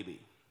have a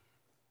baby.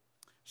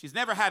 She's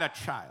never had a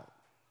child.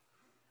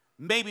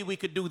 Maybe we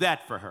could do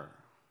that for her.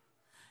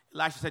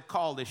 Elisha said,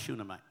 call this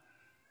Shunammite.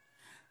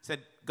 He said,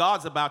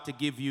 God's about to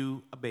give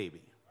you a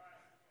baby.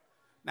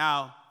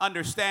 Now,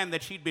 understand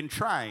that she'd been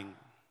trying,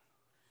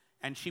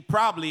 and she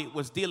probably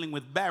was dealing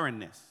with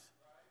barrenness.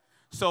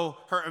 So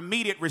her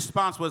immediate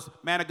response was,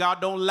 man of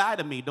God, don't lie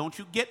to me. Don't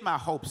you get my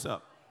hopes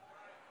up.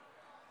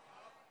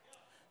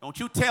 Don't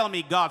you tell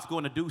me God's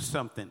going to do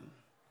something,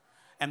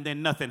 and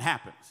then nothing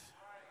happens.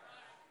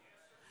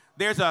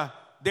 There's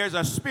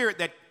a spirit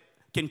that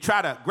can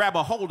try to grab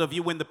a hold of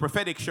you when the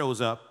prophetic shows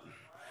up,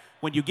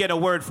 when you get a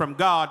word from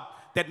God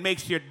that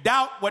makes you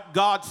doubt what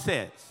God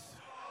says.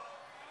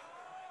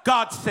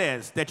 God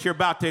says that you're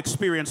about to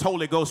experience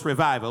Holy Ghost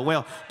revival.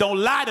 Well, don't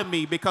lie to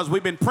me, because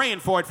we've been praying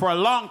for it for a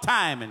long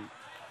time and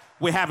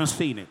we haven't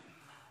seen it.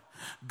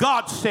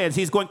 God says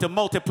he's going to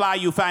multiply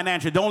you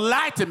financially. Don't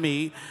lie to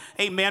me,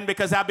 amen,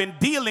 because I've been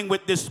dealing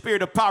with this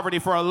spirit of poverty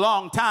for a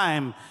long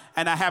time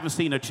and I haven't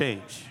seen a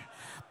change.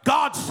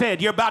 God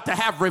said you're about to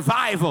have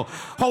revival,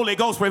 Holy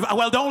Ghost revival.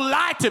 Well, don't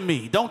lie to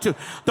me. Don't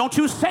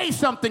you say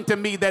something to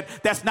me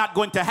that's not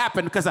going to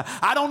happen, because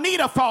I don't need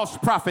a false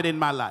prophet in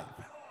my life.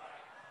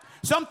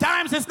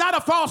 Sometimes it's not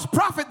a false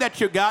prophet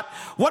that you got.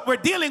 What we're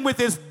dealing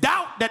with is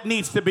doubt that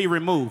needs to be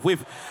removed.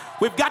 We've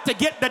got to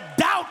get the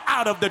doubt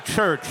out of the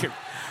church.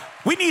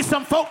 We need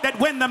some folk that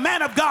when the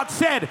man of God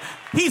said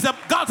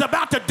God's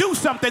about to do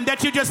something,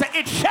 that you just say,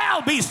 it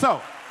shall be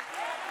so.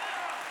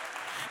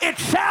 It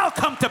shall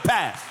come to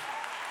pass.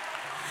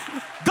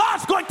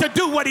 God's going to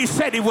do what he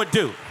said he would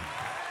do.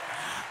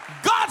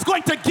 God's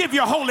going to give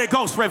you Holy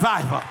Ghost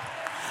revival.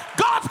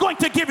 God's going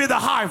to give you the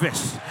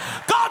harvest.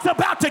 God's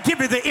about to give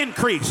you the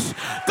increase.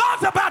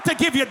 God's about to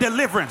give you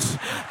deliverance.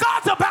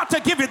 God's about to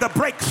give you the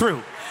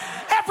breakthrough.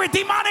 Every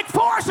demonic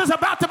force is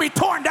about to be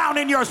torn down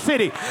in your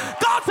city.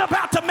 God's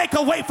about to make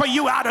a way for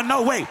you out of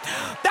no way.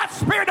 That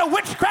spirit of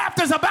witchcraft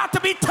is about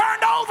to be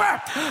turned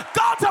over.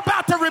 God's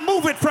about to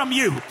remove it from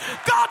you.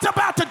 God's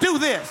about to do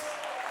this.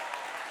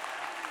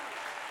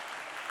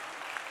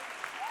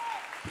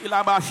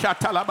 God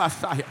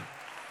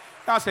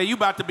said, you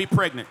about to be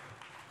pregnant.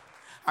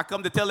 I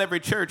come to tell every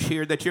church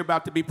here that you're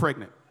about to be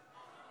pregnant.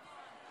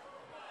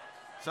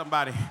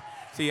 Somebody,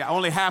 see,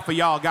 only half of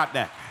y'all got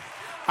that.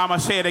 I'm going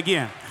to say it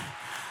again.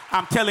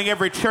 I'm telling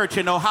every church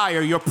in Ohio,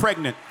 you're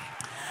pregnant.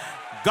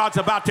 God's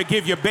about to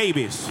give you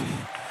babies.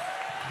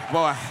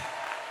 Boy,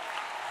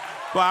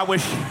 I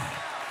wish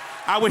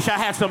I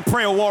had some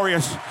prayer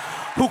warriors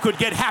who could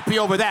get happy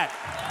over that.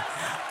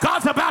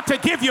 God's about to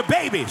give you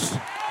babies.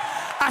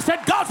 I said,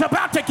 God's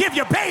about to give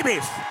you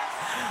babies.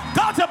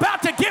 God's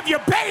about to give you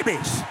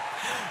babies.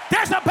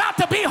 There's about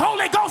to be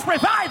Holy Ghost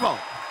revival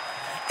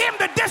in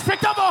the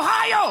District of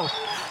Ohio.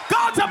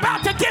 God's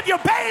about to give you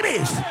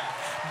babies.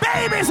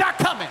 Babies are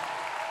coming.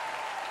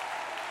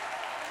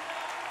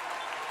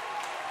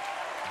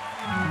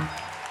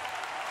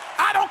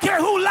 I don't care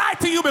who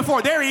lied to you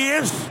before. There he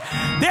is.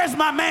 There's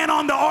my man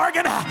on the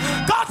organ.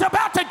 God's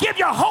about to give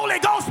you Holy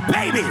Ghost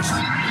babies.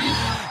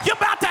 You're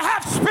about to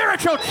have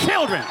spiritual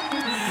children.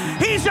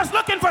 He's just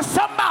looking for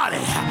somebody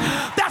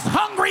that's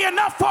hungry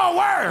enough for a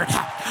word,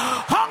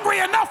 hungry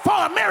enough for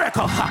a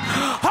miracle,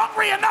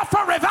 hungry enough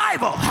for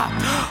revival,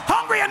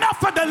 hungry enough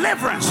for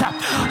deliverance,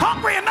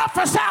 hungry enough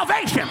for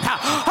salvation,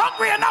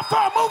 hungry enough for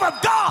a move of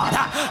God.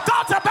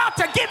 God's about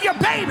to give you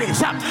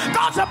babies.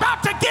 God's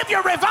about to give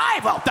you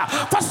revival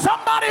for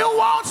somebody who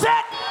wants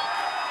it.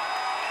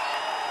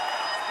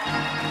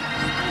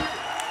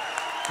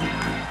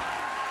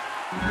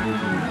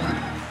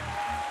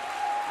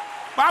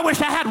 I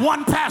wish I had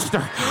one pastor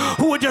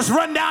who would just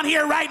run down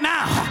here right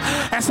now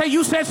and say,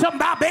 you said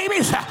something about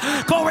babies?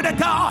 Glory to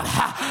God.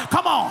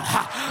 Come on.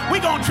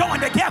 We're going to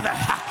join together.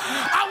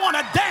 I want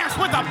to dance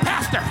with a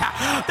pastor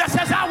that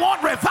says, I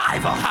want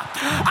revival.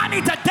 I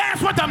need to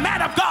dance with a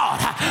man of God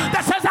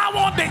that says, I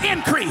want the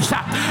increase.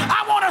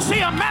 I want to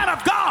see a man of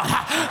God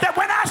that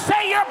when I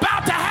say you're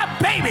about to have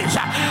babies,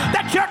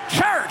 that your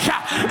church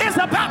is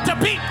about to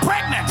be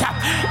pregnant.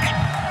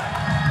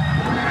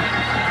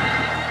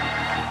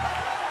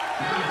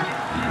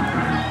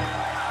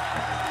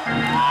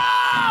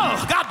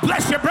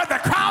 Bless you, Brother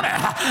Crowder.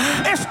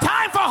 It's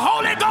time for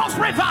Holy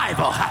Ghost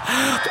revival.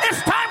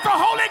 It's time for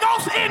Holy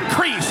Ghost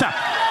increase.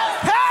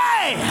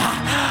 Hey,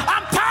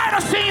 I'm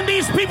tired of seeing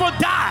these people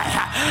die.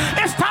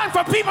 It's time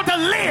for people to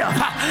live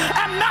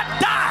and not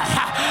die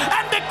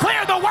and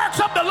declare the works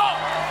of the Lord.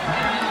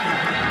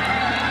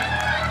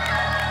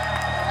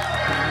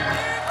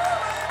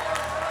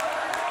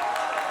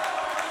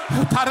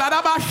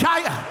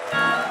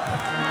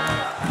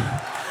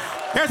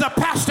 There's a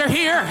pastor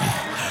here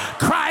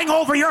crying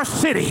over your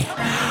city,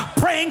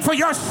 praying for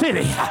your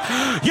city.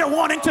 You're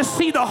wanting to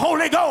see the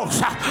Holy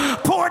Ghost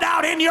poured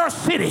out in your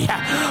city.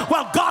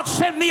 Well, God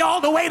sent me all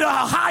the way to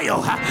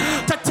Ohio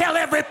to tell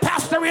every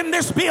pastor in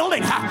this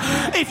building,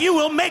 if you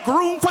will make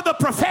room for the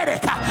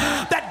prophetic,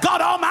 that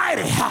God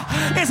Almighty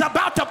is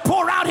about to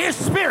pour out his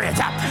spirit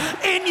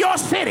in your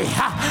city,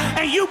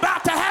 and you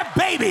about to have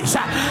babies.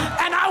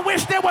 And I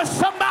wish there was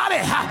somebody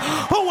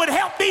who would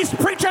help these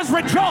preachers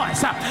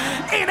rejoice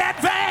in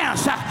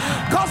advance,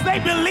 because they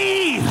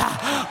believe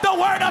the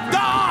word of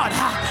God.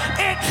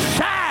 It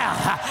shall.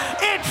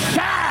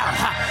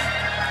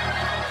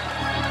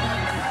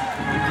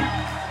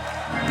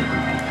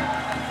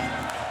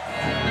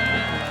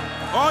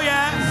 Oh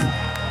yes.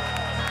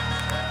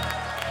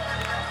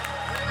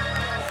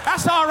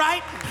 That's all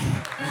right.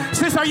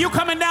 Sis, are you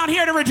coming down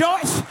here to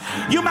rejoice?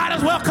 You might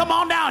as well come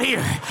on down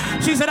here.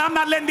 She said, I'm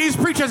not letting these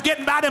preachers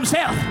get by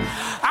themselves.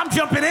 I'm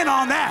jumping in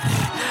on that.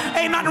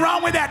 Ain't nothing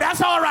wrong with that.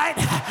 That's all right.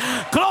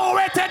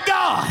 Glory to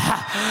God.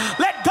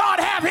 Let God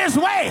have his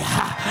way.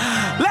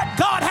 Let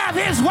God have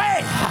his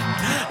way.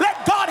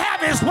 Let God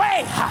have his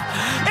way.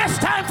 It's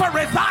time for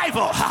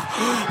revival.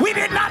 We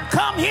did not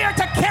come here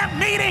to camp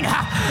meeting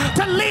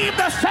to leave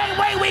the same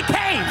way we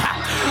came.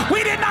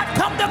 We did not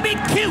come to be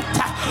cute.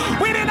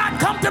 We did not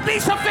come to be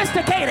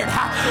sophisticated.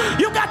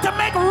 You got to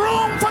make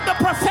room for the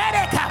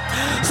prophetic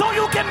so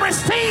you can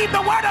receive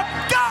the word of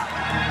God.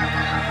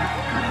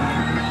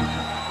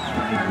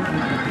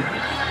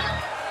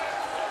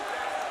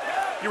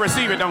 You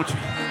receive it, don't you?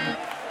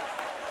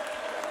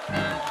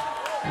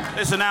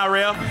 Listen now,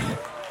 Rev.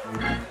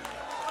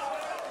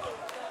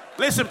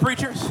 Listen,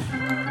 preachers.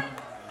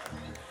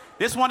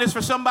 This one is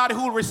for somebody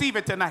who will receive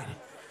it tonight.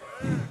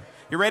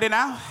 You ready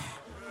now?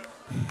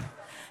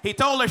 He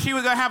told her she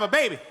was going to have a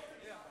baby.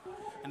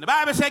 And the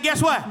Bible said,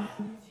 guess what?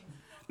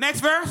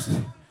 Next verse,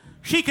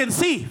 she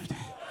conceived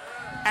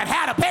and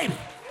had a baby.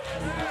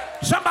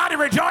 Somebody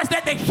rejoiced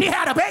that she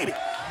had a baby.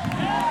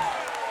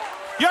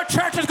 Your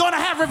church is going to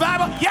have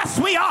revival? Yes,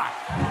 we are.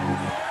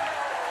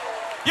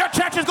 Your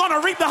church is going to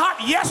reap the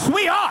harvest? Yes,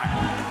 we are.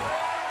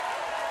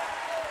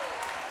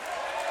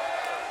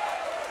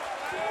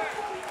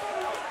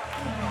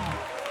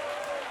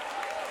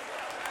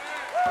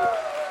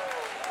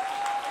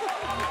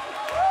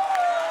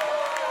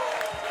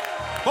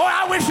 Boy,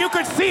 I wish you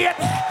could see it.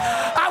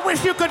 I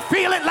wish you could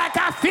feel it like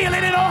I feel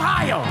it in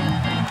Ohio.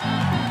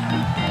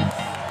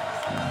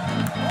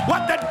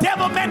 What the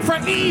devil meant for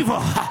evil,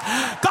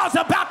 God's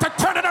about to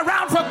turn it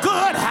around for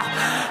good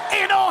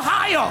in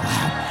Ohio.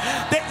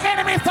 The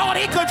enemy thought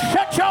he could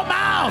shut your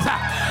mouth,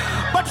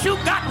 but you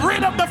got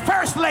rid of the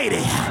first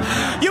lady.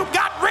 You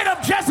got rid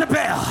of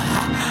Jezebel.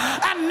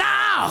 And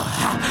now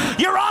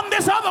you're on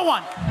this other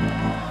one.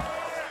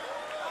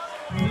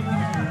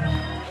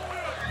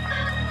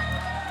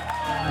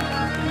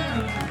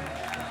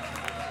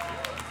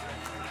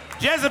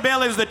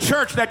 Jezebel is the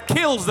church that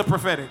kills the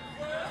prophetic.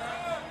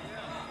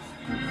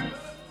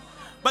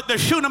 But the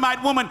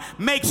Shunammite woman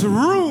makes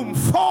room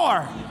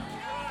for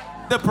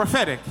the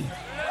prophetic.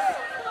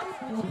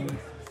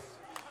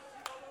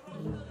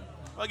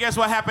 Well, guess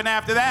what happened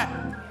after that?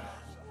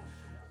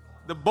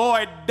 The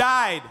boy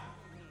died.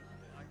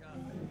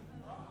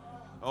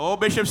 Oh,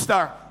 Bishop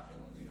Stark.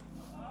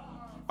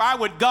 Why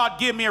would God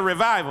give me a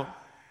revival?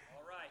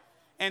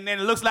 And then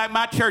it looks like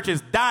my church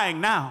is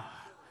dying now.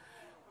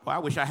 Well, I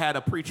wish I had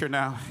a preacher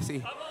now.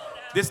 See,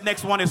 this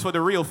next one is for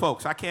the real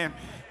folks. I can't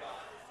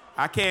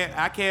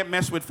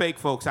mess with fake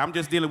folks. I'm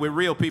just dealing with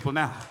real people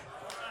now.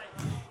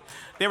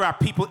 There are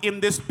people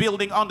in this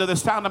building under the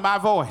sound of my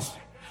voice.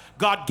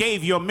 God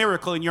gave you a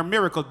miracle and your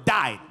miracle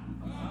died.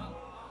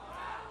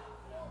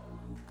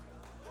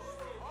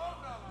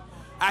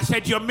 I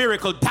said your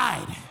miracle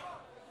died.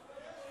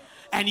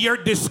 And you're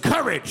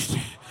discouraged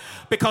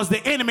because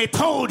the enemy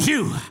told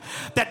you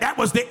that that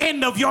was the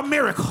end of your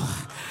miracle.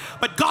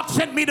 But God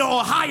sent me to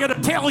Ohio to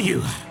tell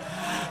you,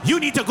 you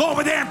need to go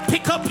over there and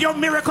pick up your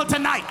miracle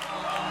tonight.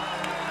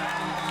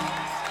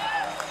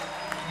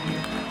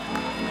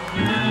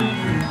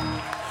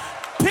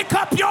 Pick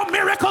up your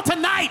miracle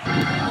tonight.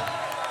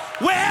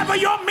 Wherever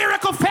your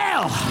miracle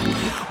fell,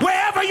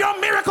 wherever your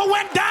miracle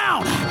went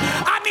down,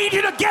 I need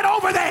you to get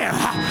over there.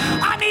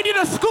 I need you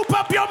to scoop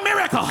up your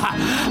miracle.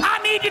 I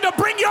need you to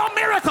bring your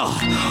miracle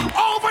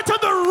over to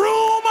the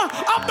room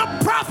of the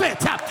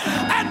prophet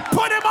and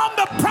put him on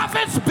the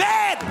prophet's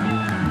bed.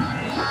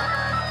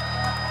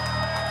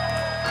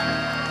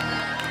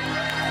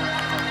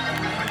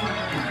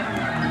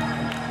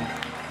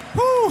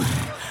 Whew.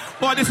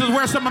 Boy, this is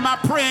where some of my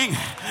praying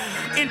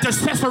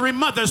intercessory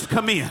mothers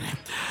come in.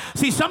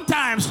 See,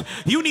 sometimes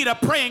you need a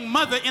praying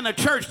mother in a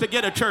church to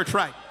get a church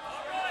right.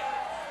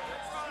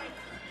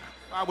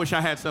 I wish I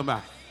had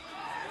somebody.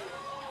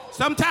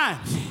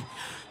 Sometimes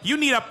you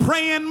need a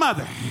praying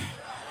mother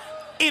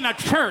in a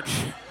church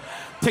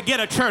to get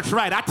a church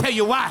right. I tell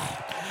you why.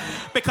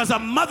 Because a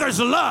mother's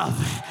love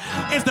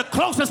is the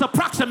closest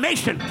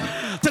approximation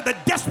to the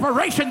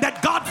desperation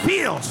that God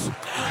feels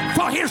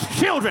for his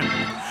children.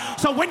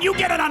 So when you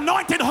get an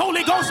anointed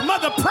Holy Ghost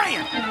mother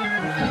praying,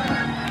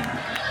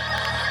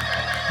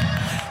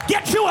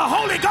 Get you a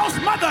Holy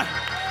Ghost mother.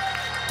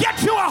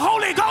 Get you a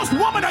Holy Ghost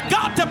woman of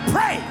God to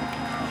pray.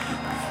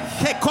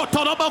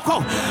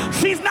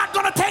 She's not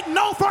going to take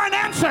no for an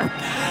answer.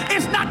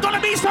 It's not going to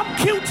be some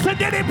cute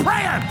sedity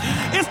prayer.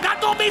 It's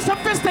not going to be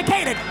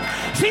sophisticated.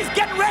 She's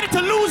getting ready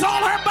to lose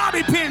all her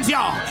bobby pins,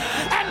 y'all,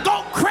 and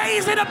go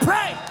crazy to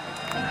pray.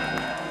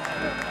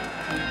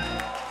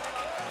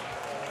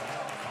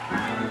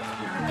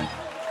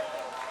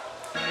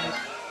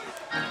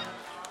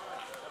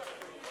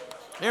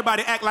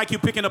 Everybody act like you're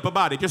picking up a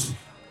body. Just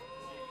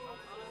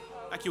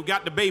like you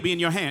got the baby in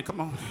your hand. Come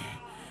on.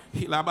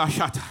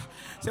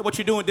 Say, what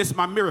you doing? This is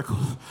my miracle.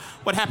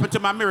 What happened to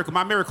my miracle?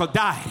 My miracle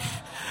died.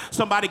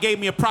 Somebody gave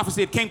me a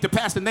prophecy. It came to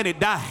pass and then it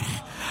died.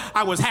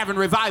 I was having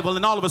revival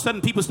and all of a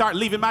sudden people start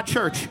leaving my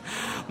church.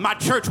 My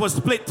church was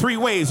split 3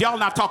 ways. Y'all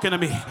not talking to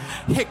me.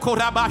 I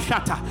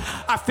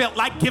felt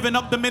like giving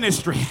up the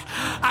ministry.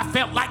 I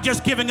felt like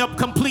just giving up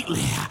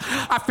completely.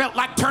 I felt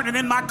like turning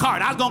in my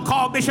card. I was going to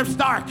call Bishop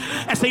Stark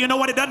and say, you know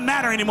what? It doesn't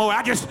matter anymore.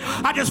 I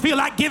just feel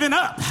like giving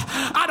up.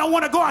 I don't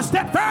want to go a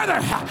step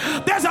further.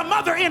 There's a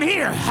mother in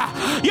here.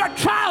 Your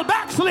child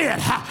backslid.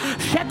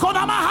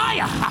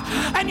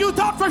 And you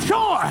thought for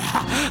sure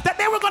that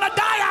they were going to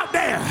die out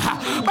there.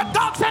 But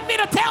God sent me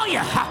to tell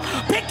you,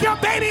 pick your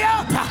baby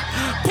up.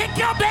 Pick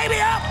your baby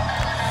up.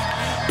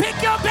 Pick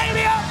your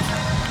baby up.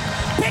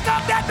 Pick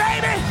up that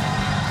baby.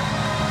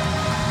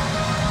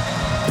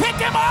 Pick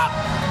him up.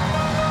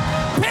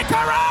 Pick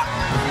her up.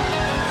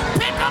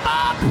 Pick them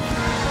up.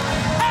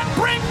 And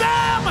bring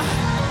them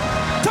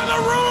to the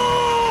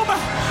room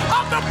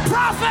of the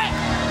prophet.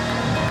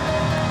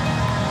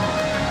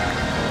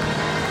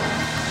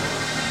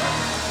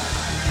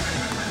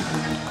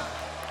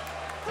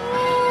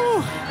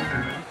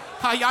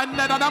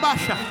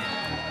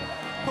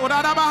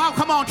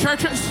 Come on,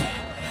 churches.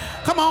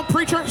 Come on,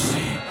 preachers.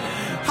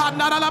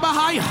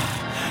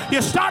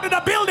 You started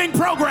a building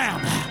program,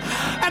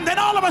 and then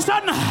all of a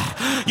sudden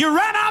you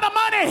ran out of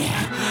money,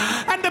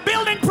 and the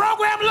building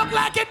program looked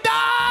like it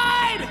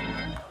died.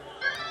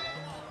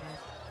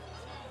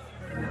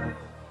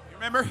 You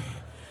remember?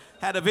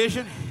 Had a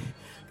vision,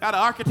 got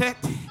an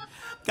architect,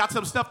 got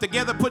some stuff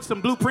together, put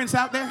some blueprints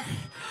out there.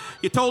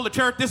 You told the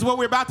church this is what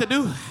we're about to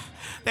do.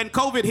 Then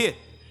COVID hit.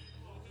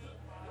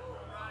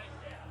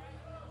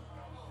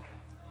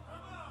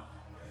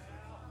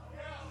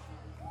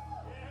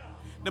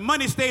 The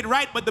money stayed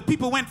right, but the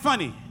people went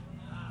funny.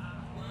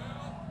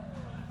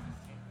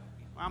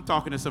 I'm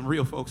talking to some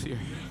real folks here.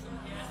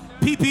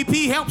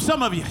 PPP helped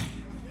some of you.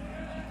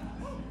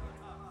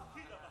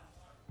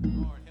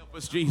 Lord, help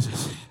us,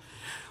 Jesus.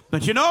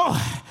 But you know,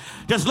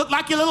 just looked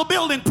like your little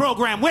building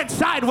program went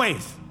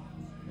sideways.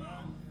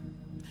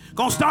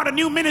 Gonna start a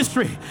new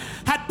ministry.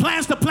 Had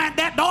plans to plant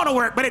that daughter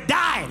work, but it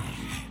died.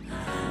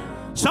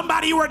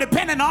 Somebody you were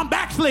dependent on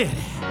backslid.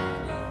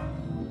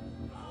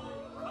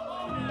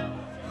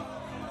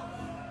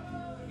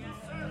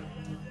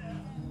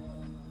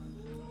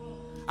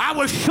 I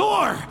was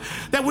sure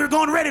that we were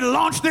going ready to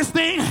launch this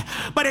thing,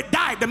 but it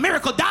died. The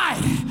miracle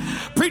died.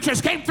 Preachers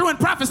came through and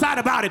prophesied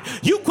about it.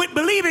 You quit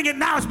believing it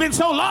now. It's been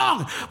so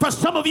long. For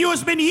some of you,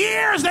 it's been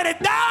years that it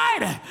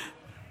died.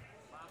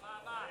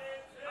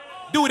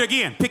 Do it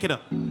again. Pick it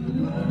up.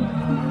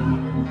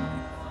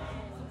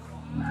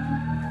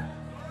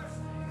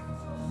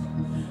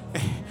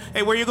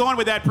 Hey, where you going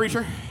with that,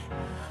 preacher?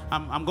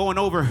 I'm going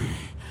over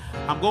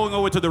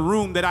to the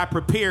room that I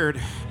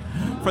prepared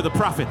for the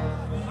prophet.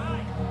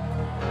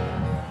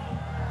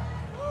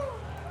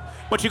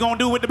 What you gonna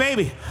do with the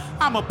baby?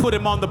 I'm gonna put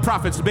him on the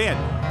prophet's bed.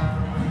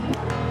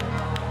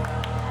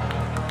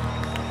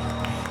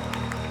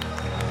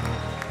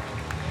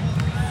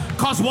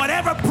 Because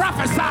whatever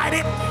prophesied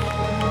it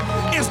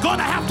is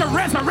gonna have to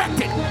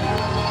resurrect it.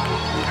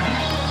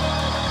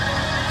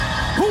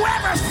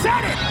 Whoever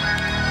said it,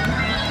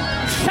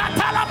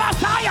 Shatala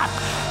Messiah,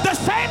 the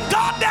same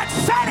God that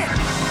said it,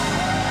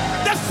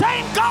 the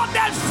same God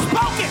that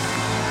spoke it,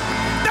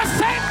 the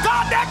same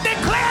God that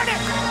declared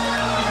it,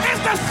 is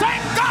the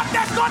same God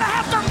that's going to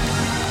have to.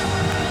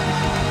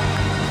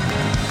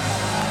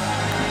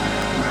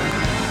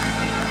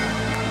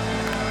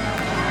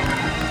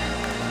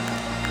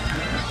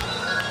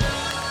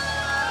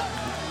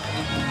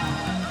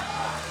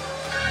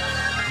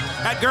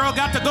 That girl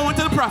got to go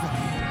into the prophet.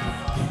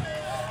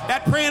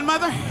 That praying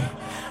mother,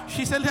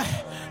 she said,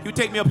 you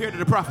take me up here to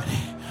the prophet.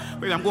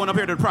 I'm going up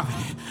here to the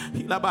prophet. So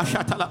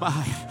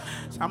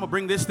I'm going to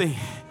bring this thing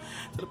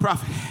to the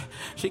prophet.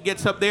 She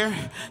gets up there,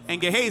 and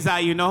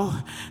Gehazi,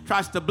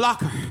 tries to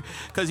block her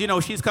because,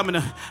 she's coming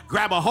to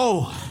grab a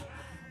hold.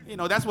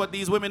 That's what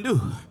these women do.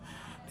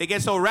 They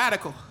get so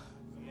radical.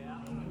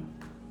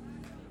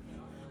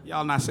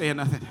 Y'all not saying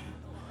nothing.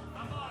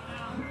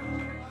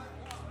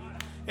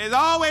 There's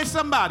always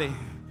somebody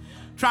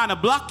trying to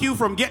block you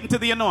from getting to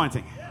the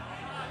anointing.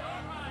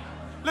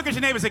 Look at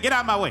your neighbor and say, get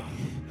out of my way.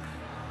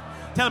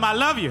 Tell him I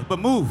love you, but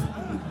move.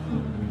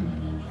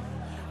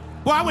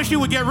 Boy, I wish you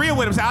would get real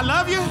with him. Say, I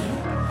love you.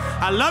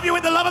 I love you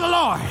with the love of the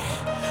Lord.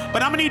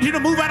 But I'm going to need you to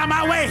move out of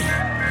my way.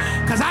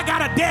 Because I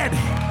got a dead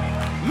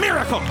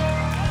miracle.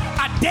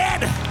 A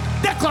dead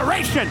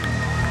declaration,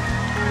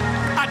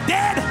 a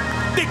dead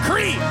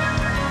decree,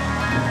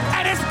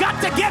 and it's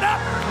got to get up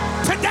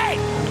today.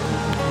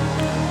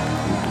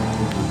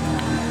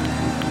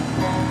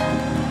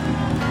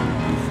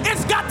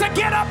 It's got to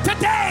get up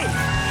today.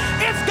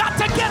 It's got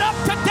to get up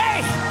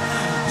today.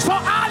 So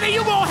either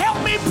you gonna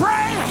help me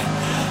pray,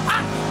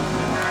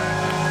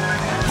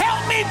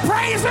 help me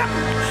praise him,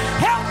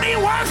 help me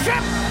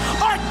worship,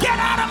 or get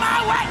out of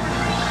my way.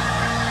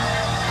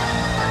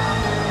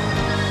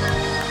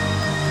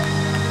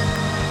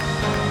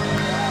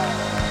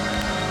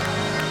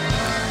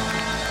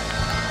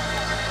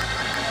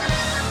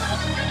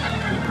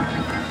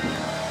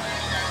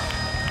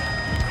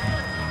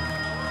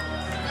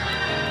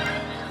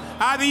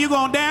 Either you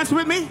gonna dance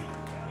with me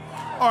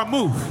or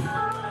move.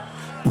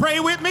 Pray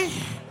with me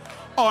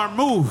or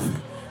move.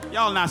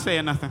 Y'all not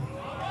saying nothing.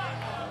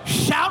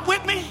 Shout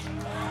with me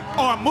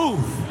or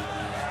move.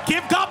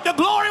 Give God the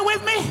glory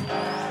with me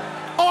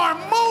or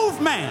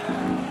move, man.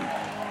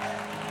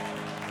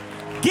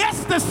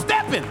 Guess the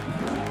stepping.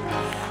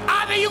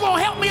 Either you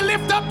gonna help me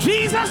lift up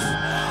Jesus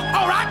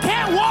or I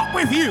can't walk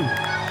with you.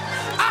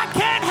 I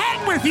can't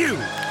hang with you.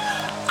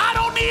 I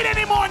don't need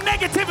any more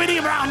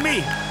negativity around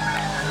me.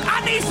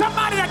 I need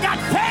somebody that got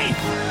faith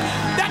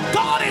that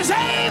God is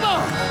able.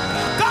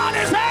 God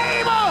is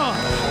able.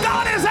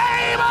 God is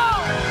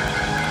able.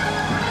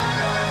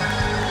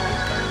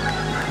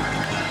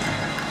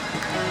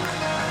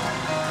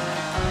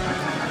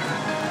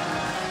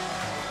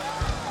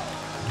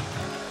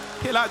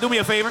 Hey, do me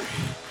a favor.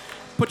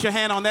 Put your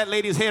hand on that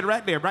lady's head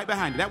right there, right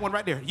behind you. That one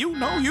right there. You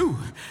know you.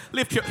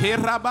 Lift your head.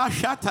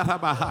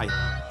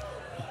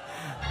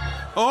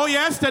 Oh,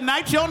 yes,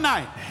 tonight's your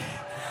night.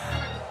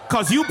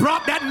 Because you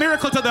brought that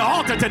miracle to the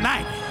altar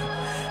tonight.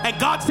 And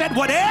God said,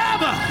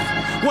 whatever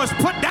was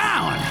put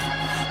down,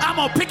 I'm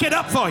going to pick it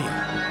up for you.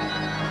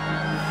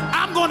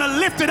 I'm going to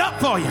lift it up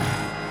for you.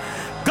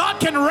 God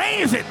can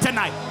raise it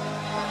tonight.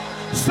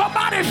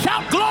 Somebody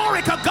shout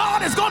glory, because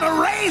God is going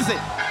to raise it.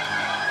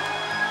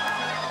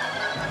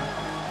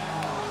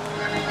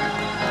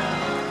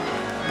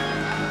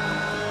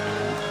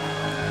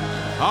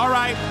 All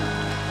right.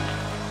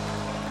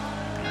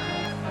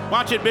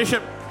 Watch it,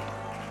 Bishop.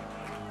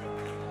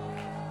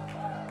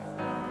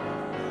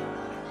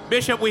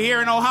 Bishop, we're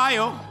here in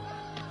Ohio,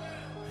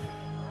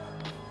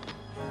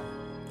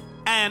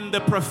 and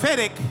the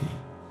prophetic,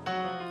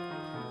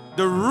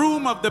 the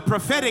room of the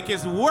prophetic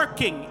is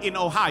working in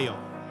Ohio.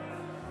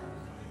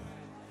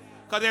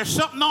 Because there's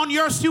something on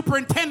your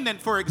superintendent,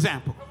 for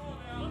example.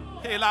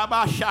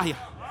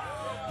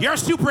 Your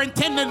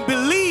superintendent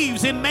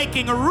believes in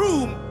making a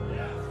room.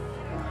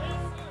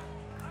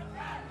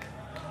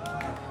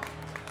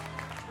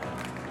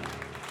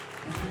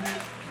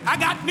 I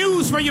got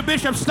news for you,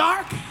 Bishop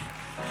Stark.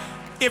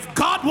 If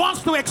God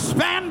wants to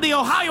expand the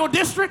Ohio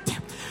district,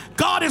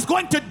 God is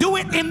going to do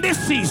it in this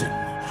season.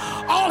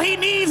 All he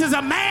needs is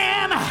a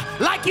man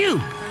like you,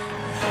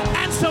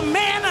 and some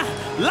men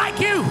like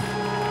you,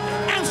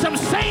 and some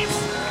saints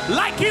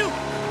like you.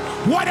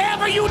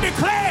 Whatever you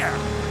declare,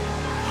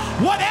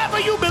 whatever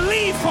you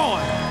believe for,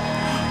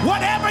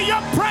 whatever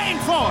you're praying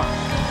for,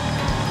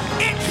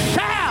 it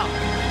shall.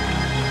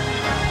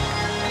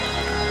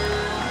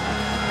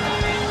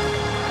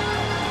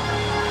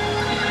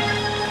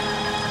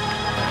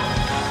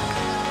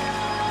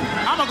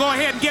 I'm going to go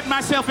ahead and get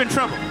myself in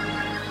trouble.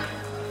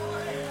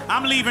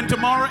 I'm leaving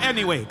tomorrow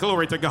anyway.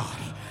 Glory to God.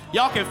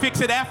 Y'all can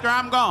fix it after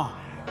I'm gone.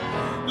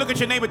 Look at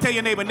your neighbor. Tell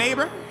your neighbor,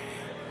 neighbor,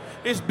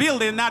 this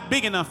building is not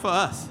big enough for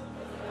us.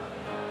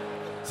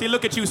 See,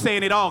 look at you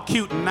saying it all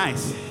cute and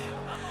nice.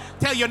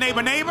 Tell your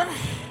neighbor, neighbor,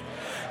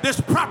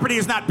 this property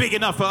is not big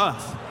enough for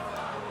us.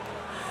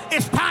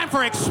 It's time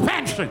for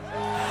expansion.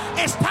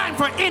 It's time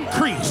for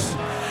increase.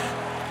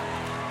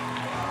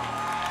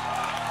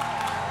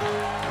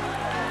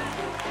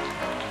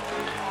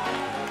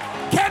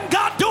 Can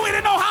God do it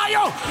in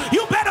Ohio?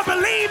 You better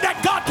believe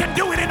that God can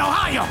do it in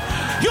Ohio.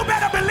 You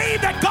better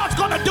believe that God's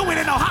going to do it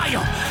in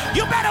Ohio.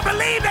 You better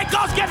believe that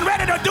God's getting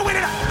ready to do it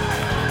in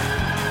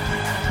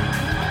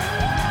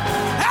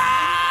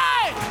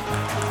Hey!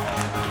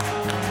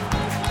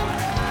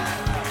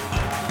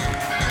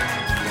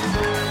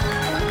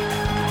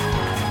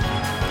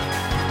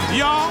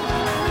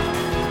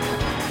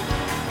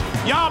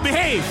 Y'all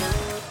behave.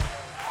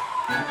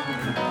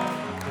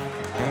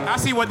 I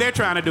see what they're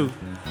trying to do.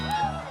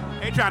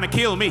 They're trying to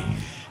kill me.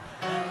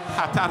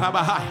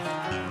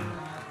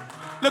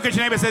 Look at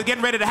your neighbor and say,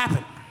 getting ready to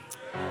happen.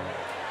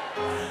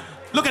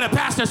 Look at the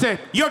pastor and say,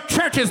 your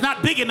church is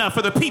not big enough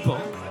for the people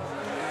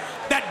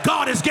that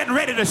God is getting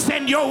ready to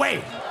send your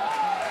way.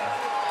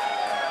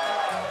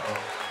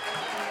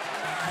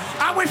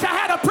 I wish I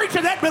had a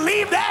preacher that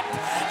believed that.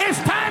 It's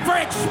time for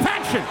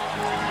expansion.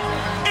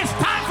 It's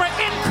time for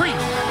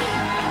increase.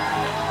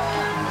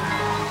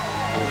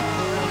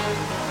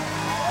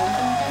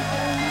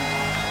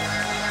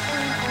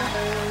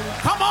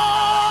 Come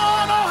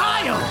on,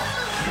 Ohio.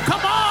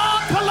 Come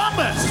on,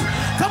 Columbus.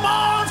 Come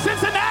on,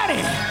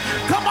 Cincinnati.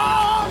 Come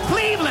on,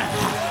 Cleveland.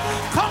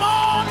 Come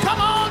on, come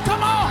on,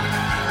 come on.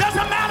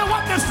 Doesn't matter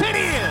what the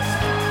city is.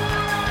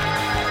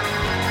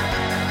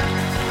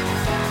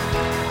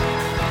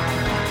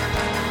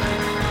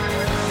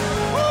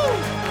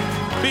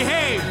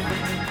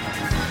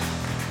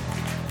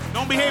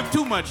 behave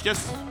too much.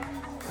 Just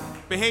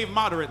behave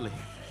moderately.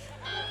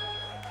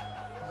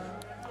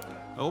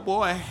 Oh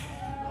boy.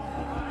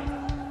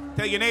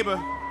 Tell your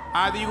neighbor,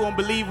 either you're going to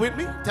believe with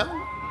me, tell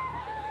him.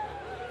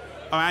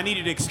 Or I need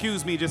you to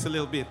excuse me just a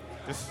little bit.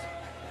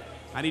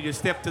 I need you to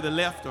step to the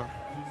left or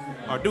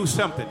do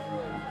something.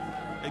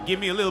 Give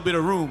me a little bit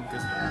of room.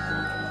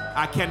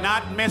 I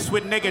cannot mess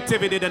with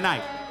negativity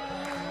tonight.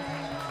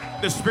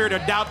 The spirit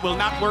of doubt will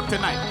not work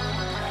tonight.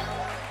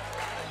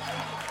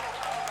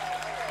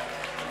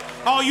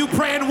 All you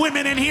praying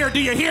women in here,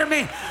 do you hear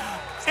me?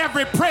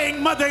 Every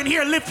praying mother in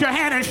here, lift your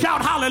hand and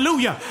shout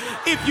hallelujah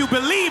if you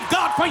believe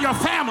God for your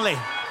family.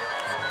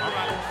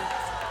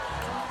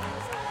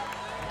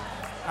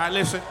 All right,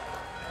 listen.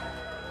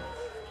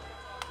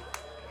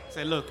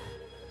 Say, look,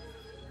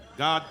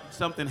 God,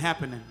 something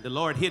happening. The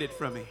Lord hid it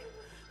from me.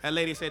 That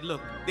lady said,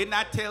 look, didn't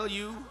I tell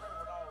you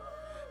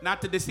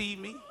not to deceive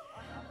me?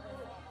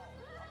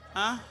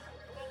 Huh?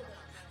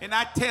 And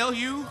I tell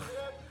you,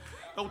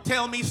 don't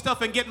tell me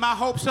stuff and get my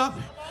hopes up.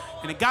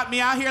 And it got me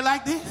out here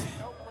like this.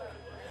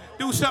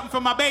 Do something for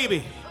my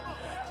baby.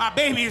 My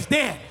baby is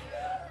dead.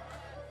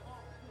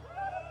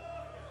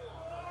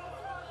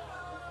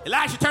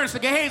 Elisha turns to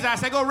Gehazi and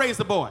says, go raise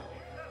the boy.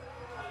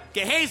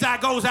 Gehazi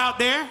goes out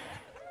there,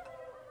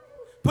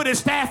 put his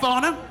staff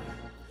on him.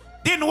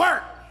 Didn't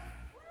work.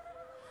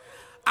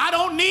 I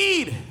don't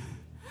need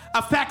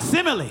a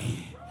facsimile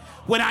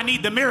when I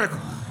need the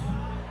miracle.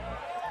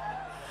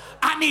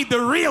 I need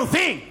the real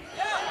thing.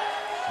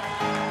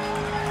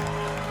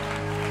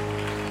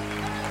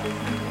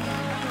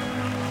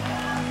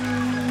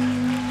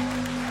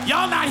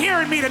 Y'all not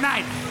hearing me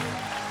tonight.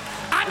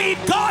 I need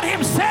God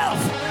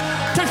himself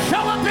to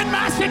show up in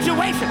my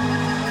situation.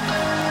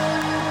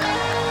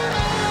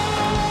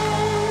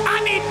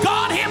 I need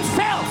God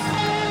himself.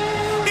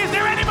 Is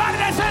there anybody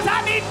that says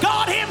I need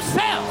God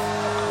himself?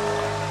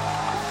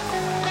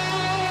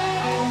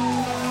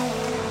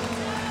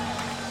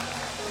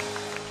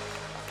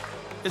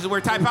 This is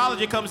where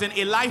typology comes in.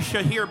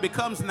 Elisha here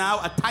becomes now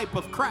a type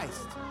of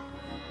Christ.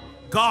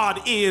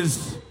 God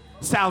is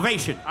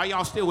salvation. Are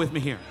y'all still with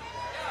me here?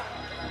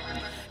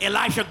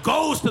 Elisha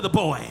goes to the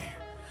boy,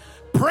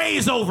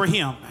 prays over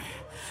him,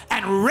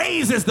 and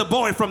raises the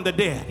boy from the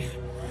dead.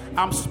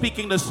 I'm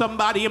speaking to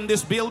somebody in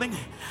this building,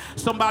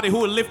 somebody who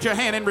will lift your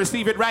hand and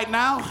receive it right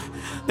now,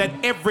 that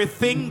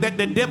everything that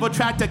the devil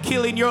tried to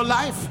kill in your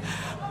life,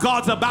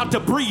 God's about to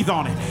breathe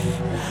on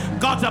it.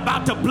 God's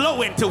about to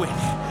blow into it.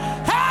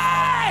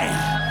 Hey!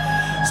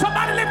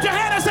 Somebody lift your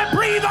hand and say,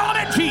 breathe on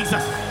it,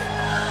 Jesus.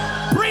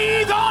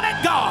 Breathe on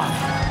it, God.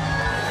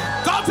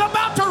 God's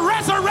about to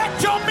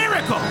resurrect your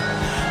miracle.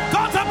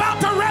 God's about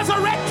to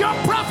resurrect your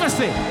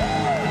prophecy.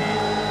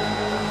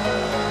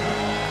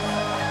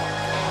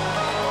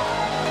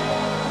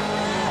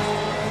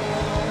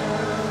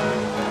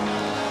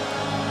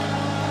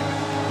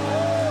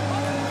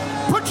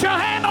 Put your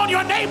hand on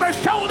your neighbor's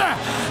shoulder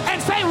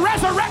and say,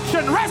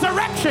 resurrection,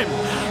 resurrection,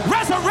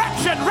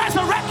 resurrection,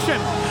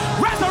 resurrection,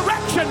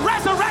 resurrection,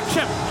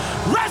 resurrection,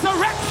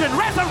 resurrection,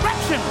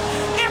 resurrection.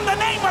 In the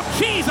name of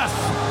Jesus,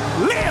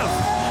 live,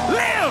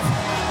 live,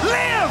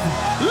 live,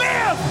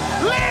 live,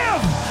 live,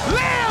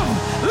 live,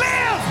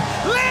 live,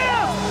 live,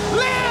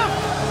 live,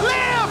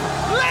 live,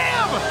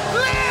 live,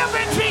 live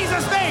in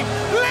Jesus' name.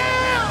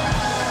 Live.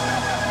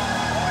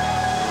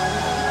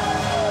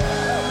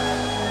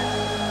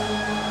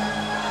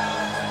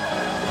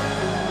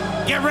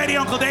 Get ready,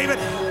 Uncle David.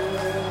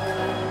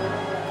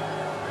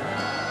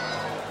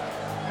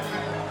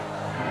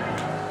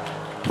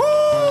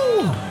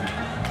 Woo!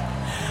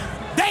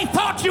 They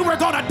thought you were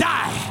going to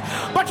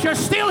die, but you're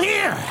still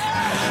here.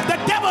 The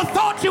devil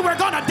thought you were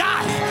going to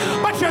die,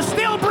 but you're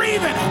still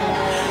breathing.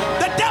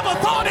 The devil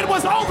thought it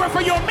was over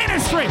for your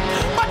ministry,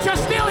 but you're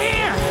still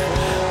here.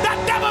 The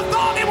devil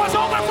thought it was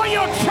over for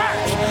your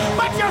church,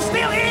 but you're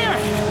still here.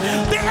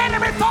 The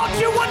enemy thought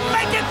you wouldn't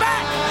make it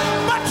back,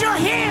 but you're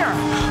here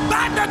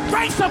by the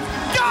grace of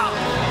God.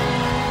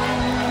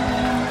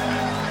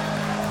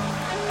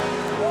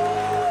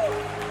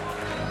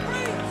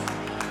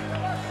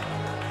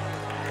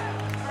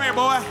 Come here,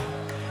 boy.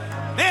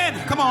 Then,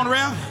 come on,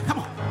 Rev. Come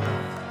on.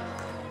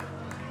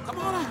 Come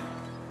on.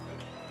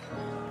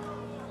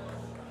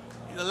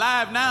 He's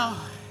alive now.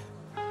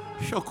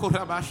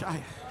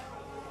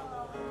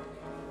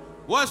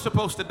 Was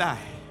supposed to die,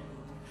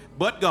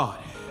 but God.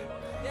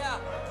 Yeah.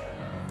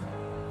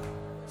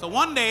 So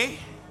one day,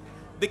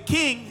 the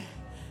king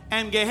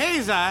and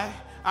Gehazi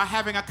are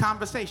having a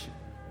conversation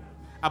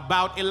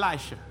about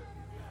Elisha.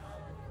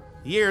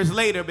 Years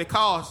later,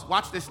 because,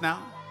 watch this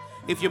now,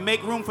 if you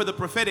make room for the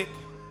prophetic,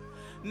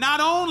 not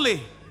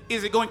only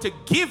is it going to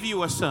give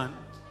you a son,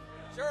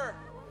 sure,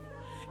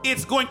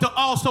 it's going to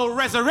also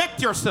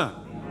resurrect your son.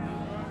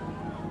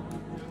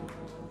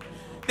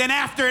 Then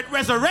after it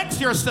resurrects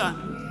your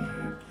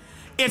son,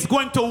 it's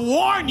going to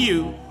warn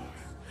you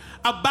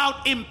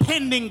about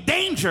impending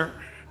danger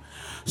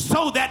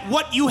so that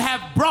what you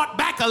have brought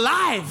back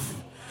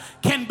alive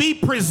can be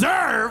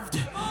preserved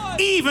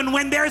even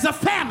when there's a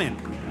famine.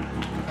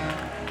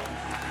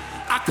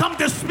 I come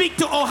to speak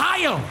to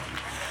Ohio.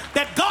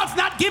 that God's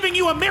not giving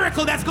you a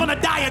miracle that's going to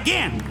die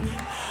again.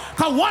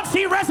 Because once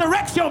he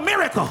resurrects your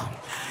miracle,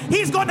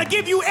 he's going to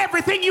give you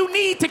everything you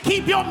need to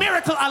keep your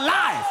miracle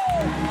alive.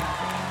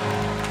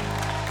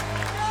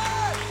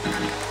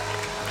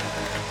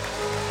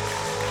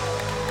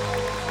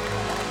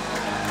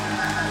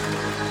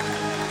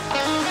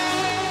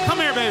 Come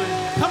here, baby.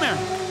 Come here.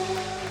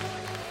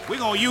 We're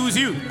going to use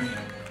you.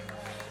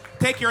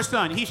 Take your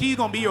son. He's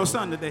going to be your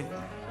son today.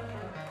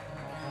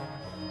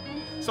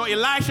 So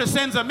Elisha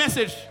sends a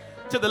message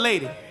to the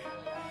lady.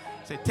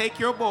 Said, take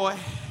your boy,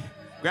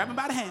 grab him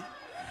by the hand,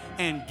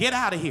 and get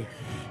out of here.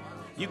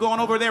 You going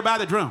over there by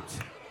the drums.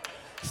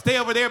 Stay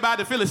over there by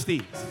the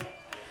Philistines.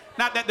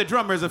 Not that the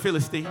drummer is a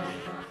Philistine.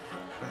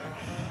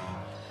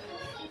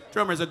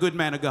 Drummer is a good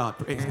man of God.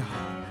 Praise God.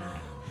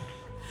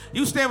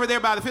 You stay over there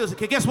by the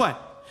Philistines. Guess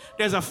what?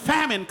 There's a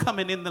famine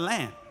coming in the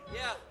land.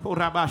 Yeah.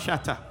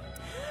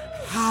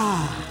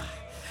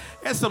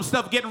 There's some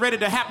stuff getting ready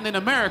to happen in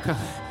America.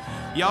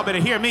 Y'all better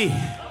hear me.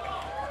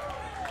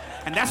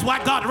 And that's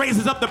why God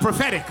raises up the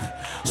prophetic,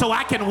 so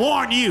I can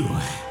warn you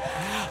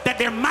that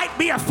there might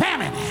be a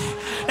famine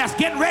that's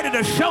getting ready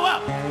to show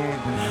up.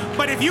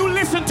 But if you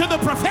listen to the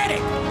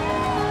prophetic,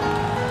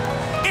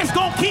 it's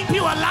going to keep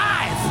you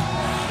alive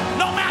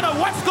no matter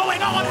what's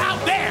going on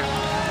out there.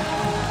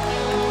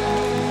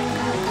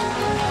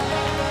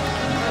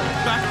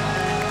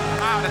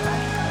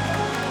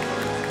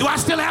 Do I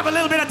still have a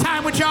little bit of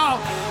time with y'all,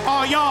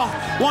 or y'all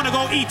want to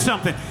go eat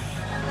something?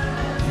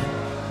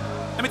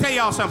 Let me tell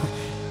y'all something.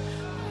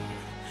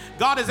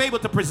 God is able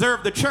to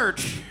preserve the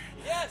church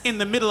in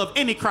the middle of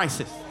any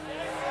crisis.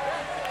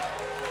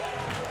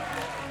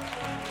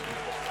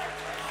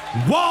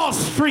 Wall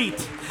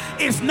Street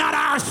is not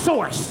our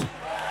source.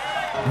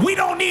 We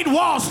don't need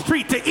Wall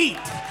Street to eat.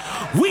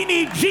 We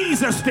need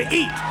Jesus to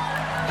eat.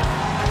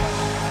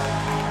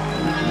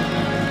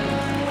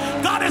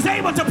 God is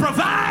able to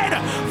provide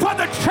for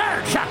the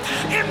church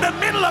in the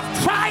middle of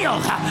trial,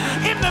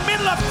 in the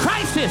middle of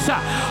crisis.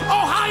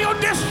 Ohio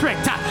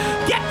District,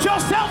 get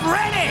yourself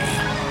ready.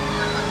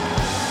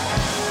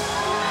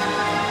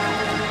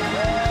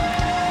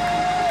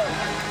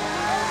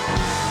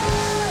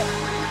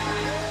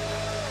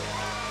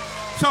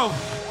 So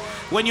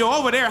when you're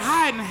over there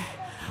hiding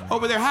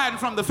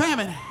from the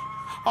famine,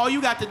 all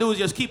you got to do is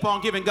just keep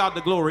on giving God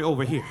the glory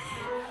over here.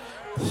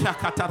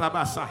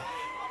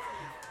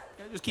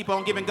 Just keep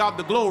on giving God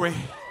the glory,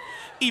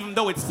 even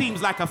though it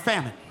seems like a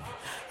famine.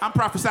 I'm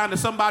prophesying to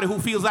somebody who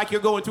feels like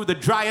you're going through the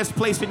driest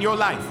place in your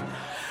life.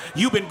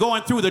 You've been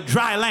going through the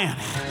dry land.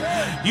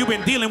 You've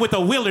been dealing with the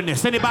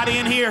wilderness. Anybody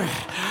in here?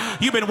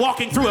 You've been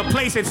walking through a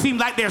place that seems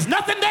like there's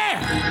nothing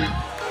there.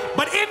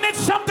 But isn't it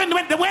something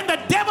when the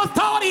devil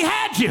thought he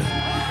had you,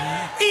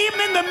 even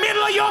in the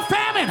middle of your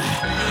famine,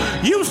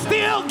 you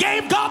still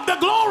gave God the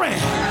glory,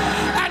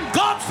 and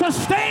God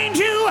sustained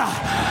you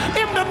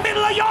in the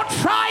middle of your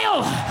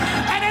trial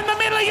and in the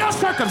middle of your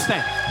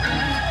circumstance.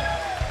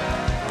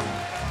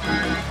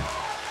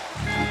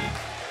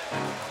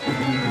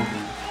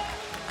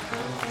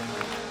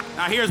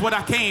 Now here's what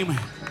I came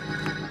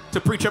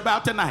to preach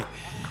about tonight.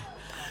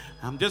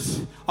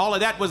 All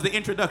of that was the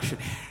introduction.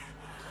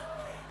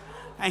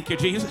 Thank you,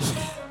 Jesus.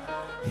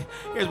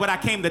 Here's what I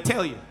came to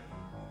tell you.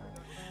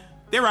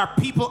 There are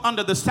people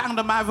under the sound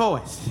of my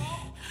voice.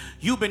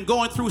 You've been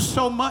going through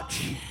so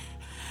much,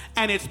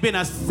 and it's been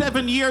a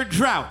 7-year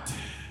drought.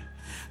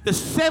 The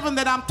 7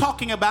 that I'm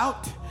talking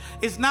about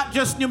is not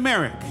just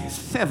numeric.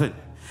 7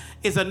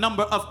 is a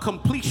number of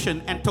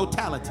completion and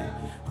totality.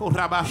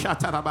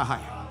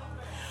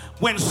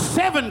 When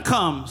 7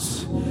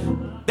 comes,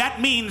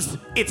 that means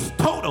it's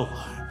total,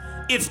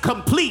 it's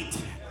complete,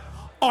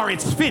 or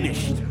it's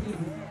finished.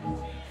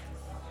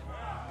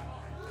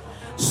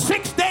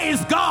 6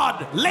 days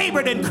God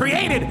labored and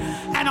created,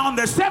 and on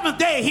the 7th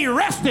day he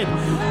rested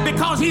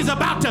because he's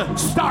about to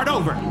start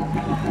over.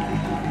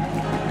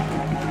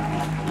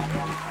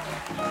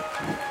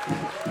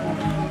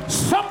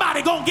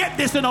 Somebody gonna get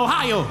this in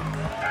Ohio.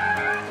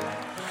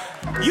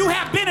 You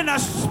have been in a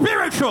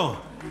spiritual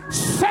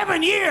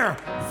 7-year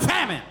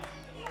famine,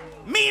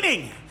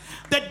 meaning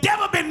the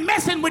devil been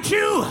messing with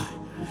you,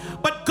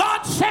 but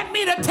God sent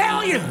me to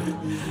tell you,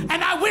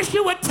 and I wish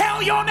you would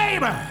tell your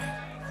neighbor,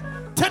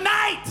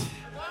 tonight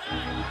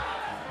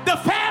the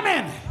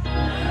famine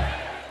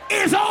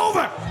is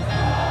over.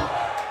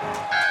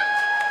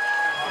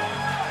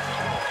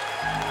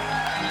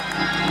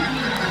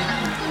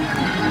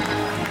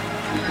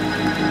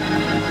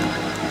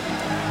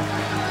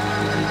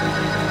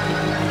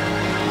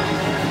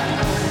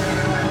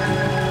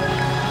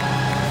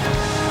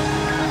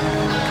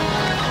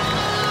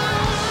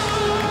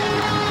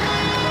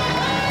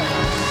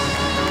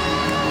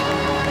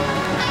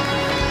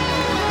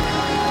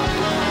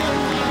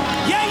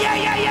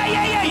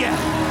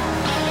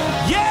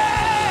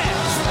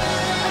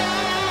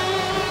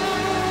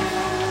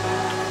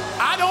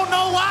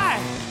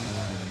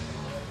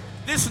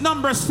 This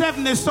number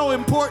 7 is so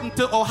important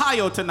to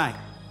Ohio tonight.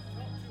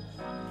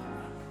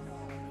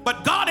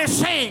 But God is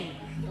saying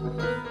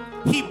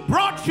he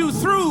brought you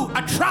through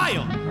a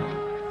trial.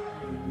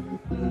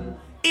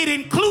 it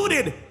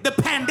included the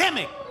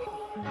pandemic,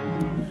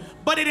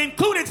 but it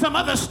included some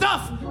other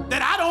stuff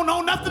that I don't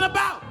know nothing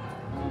about.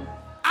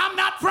 I'm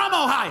not from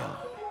Ohio.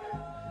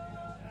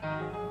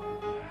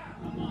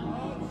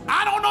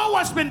 I don't know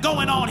what's been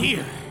going on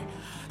here.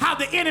 How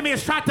the enemy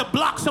has tried to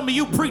block some of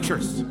you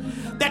preachers,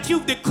 that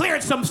you've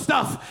declared some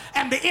stuff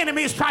and the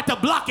enemy has tried to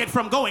block it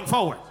from going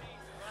forward.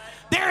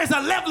 There is a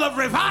level of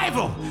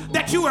revival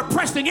that you are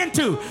pressing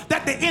into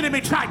that the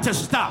enemy tried to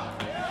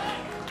stop.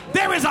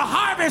 There is a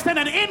harvest and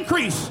an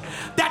increase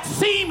that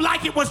seemed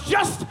like it was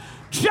just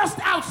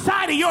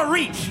outside of your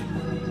reach.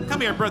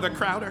 Come here, Brother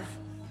Crowder.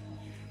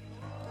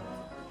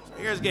 So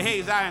here's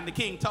Gehazi and the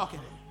king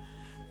talking.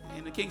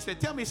 And the king said,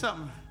 tell me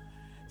something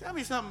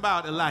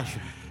about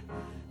Elisha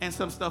and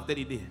some stuff that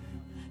he did.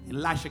 And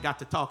Elisha got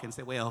to talk and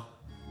said, well,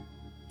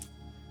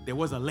 there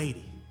was a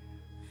lady.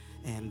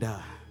 And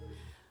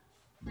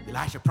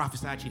Elisha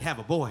prophesied she'd have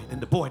a boy. Then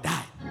the boy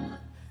died.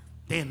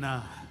 Then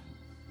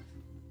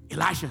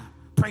Elisha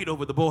prayed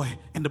over the boy,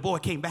 and the boy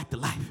came back to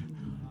life.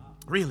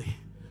 Really?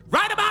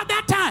 Right about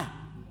that time,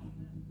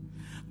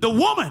 the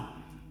woman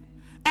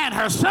and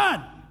her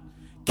son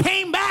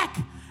came back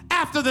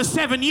after the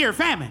 7-year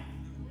famine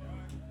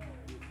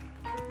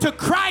to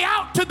cry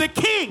out to the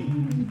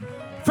king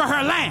for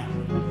her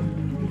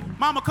land.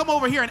 Mama, come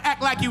over here and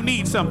act like you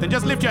need something.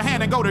 Just lift your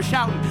hand and go to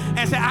shouting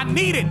and say, I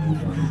need it.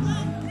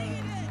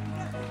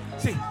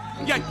 See,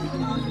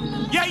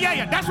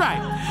 yeah, that's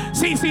right.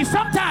 See,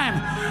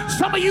 sometimes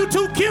some of you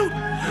too cute.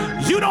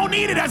 You don't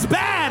need it as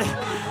bad.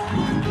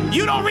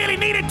 You don't really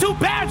need it too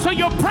bad, so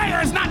your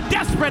prayer is not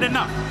desperate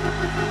enough.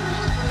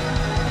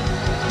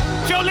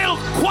 Your little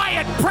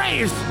quiet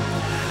praise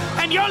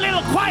and your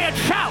little quiet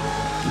shout.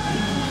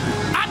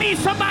 I need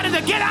somebody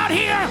to get out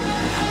here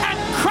and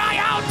cry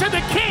out to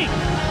the king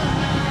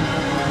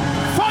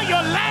for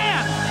your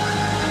land,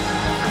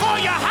 for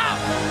your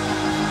house.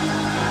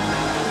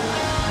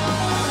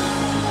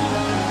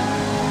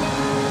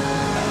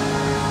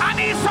 I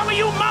need some of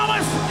you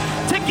mamas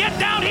to get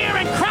down here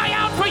and cry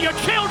out for your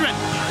children,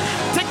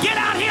 to get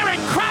out here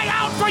and cry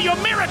out for your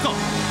miracle,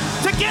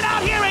 to get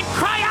out here and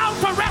cry out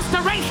for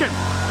restoration.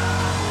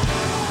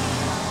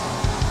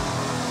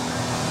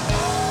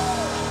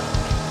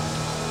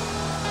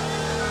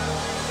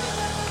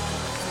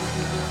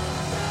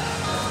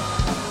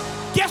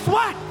 Guess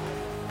what?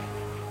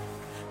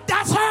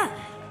 That's her.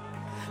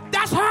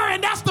 That's her,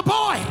 and that's the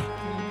boy.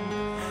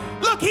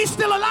 Look, he's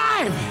still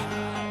alive.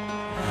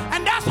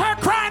 And that's her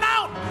crying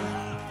out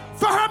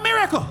for her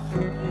miracle.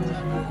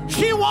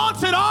 She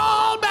wants it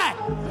all back.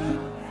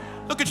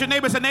 Look at your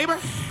neighbor and say, neighbor,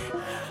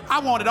 I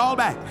want it all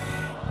back.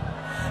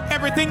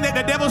 Everything that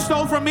the devil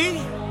stole from me,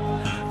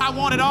 I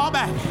want it all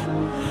back.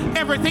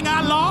 Everything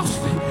I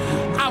lost,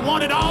 I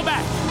want it all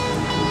back.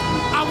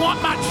 I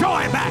want my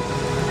joy back.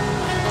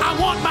 I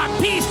want my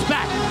peace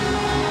back.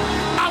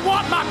 I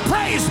want my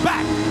praise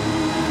back.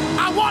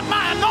 I want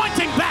my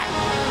anointing back.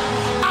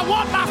 I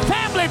want my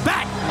family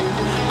back.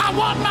 I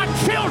want my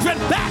children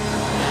back.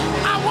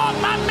 I want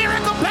my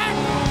miracle back.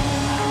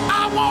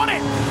 I want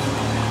it.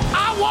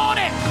 I want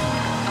it.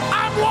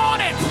 I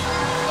want it.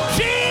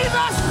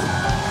 Jesus.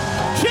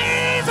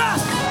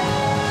 Jesus.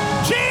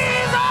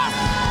 Jesus.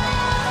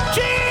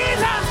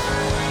 Jesus.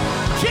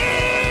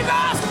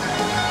 Jesus.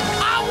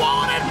 I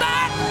want it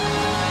back.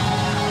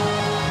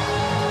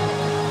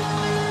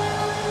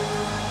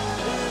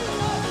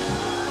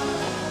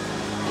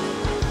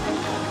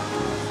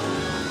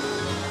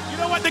 You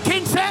know what the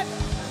king said?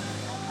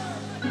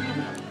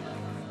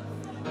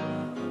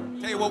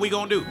 Tell you what we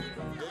gonna do.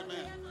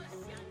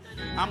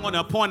 I'm gonna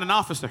appoint an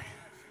officer.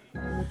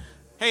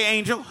 Hey,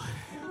 angel.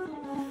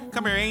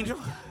 Come here, angel.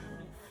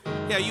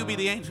 Yeah, you be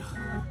the angel.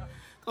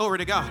 Glory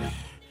to God.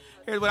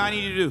 Here's what I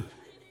need you to do.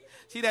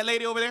 See that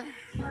lady over there?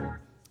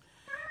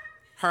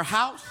 Her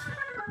house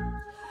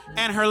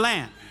and her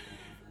land.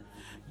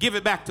 Give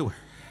it back to her.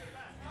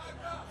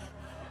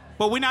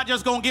 But we're not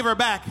just gonna give her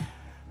back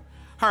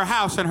her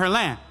house and her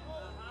land.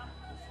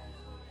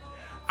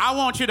 I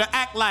want you to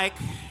act like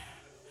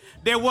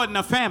there wasn't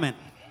a famine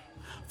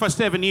for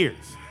 7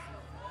 years.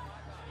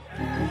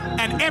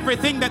 And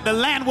everything that the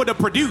land would have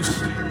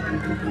produced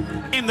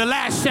in the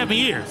last 7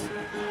 years,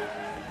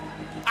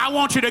 I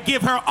want you to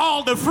give her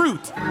all the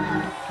fruit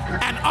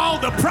and all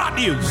the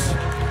produce.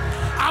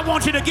 I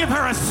want you to give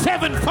her a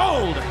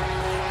 7-fold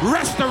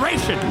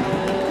restoration.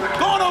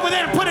 Go on over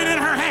there and put it in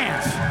her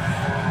hands.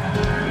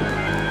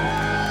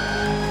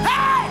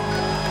 Hey!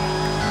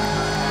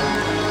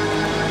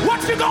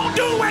 What you gonna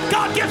do when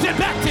God gives it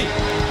back to you?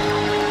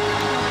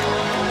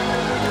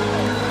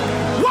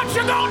 What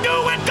you gonna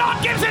do when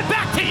God gives it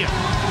back to you?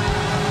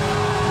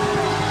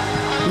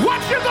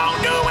 What you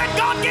gonna do when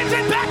God gives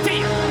it back to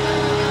you?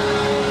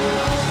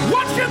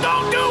 What you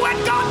gonna do when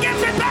God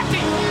gives it back to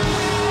you?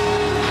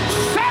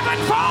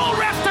 7-fold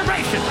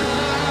restoration.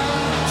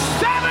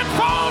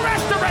 7-fold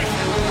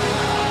restoration.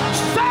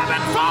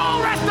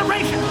 7-fold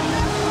restoration.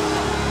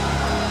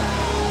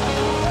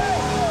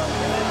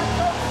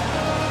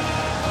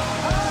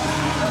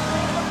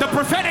 The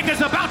prophetic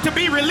is about to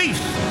be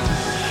released.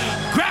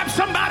 Grab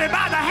somebody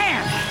by the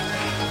hand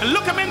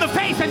Look them in the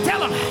face and tell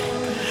them,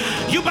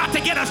 you about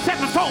to get a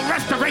sevenfold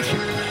restoration.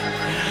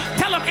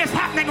 Tell them it's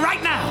happening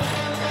right now.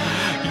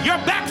 Your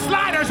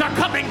backsliders are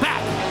coming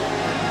back.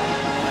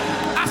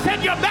 I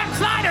said your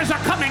backsliders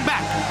are coming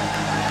back.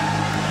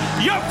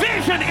 Your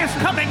vision is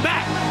coming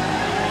back.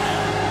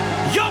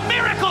 Your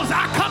miracles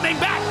are coming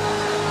back.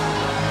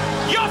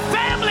 Your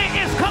family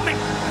is coming.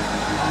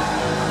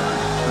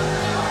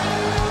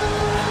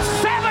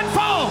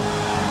 Sevenfold.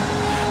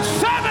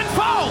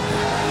 Sevenfold.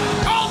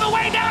 All the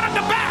way down at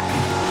the back.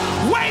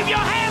 Wave your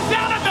hands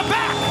down at the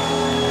back.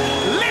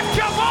 Lift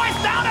your voice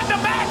down at the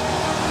back.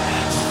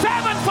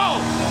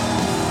 Sevenfold.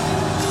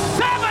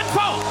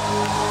 Sevenfold.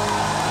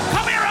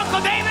 Come here,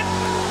 Uncle David.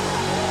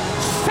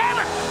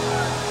 Seven.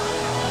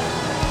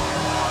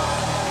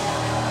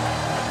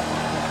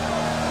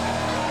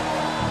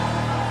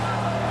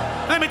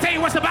 Let me tell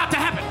you what's about to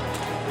happen.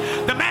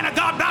 The man of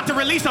God about to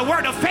release a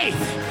word of faith,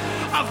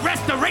 of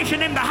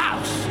restoration in the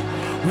house.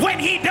 When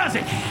he does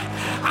it,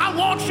 I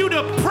want you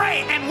to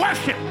pray and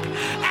worship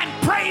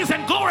and praise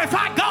and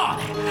glorify God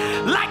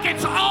like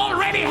it's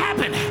already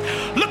happened.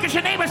 Look at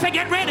your neighbor and say,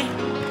 get ready.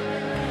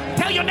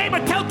 Tell your neighbor,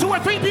 tell 2 or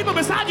 3 people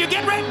beside you,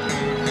 get ready.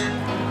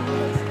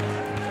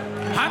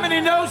 How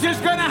many knows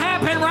it's going to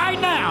happen right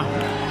now?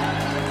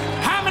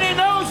 How many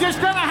knows it's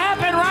going to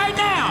happen right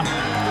now?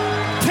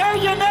 Tell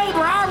your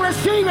neighbor, I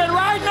receive it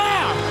right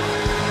now.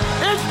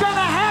 It's going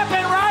to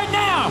happen right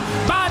now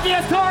by the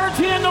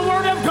authority in the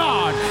Word of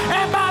God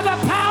and by the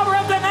power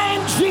of the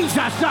name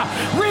Jesus.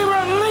 We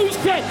release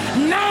it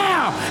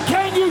now.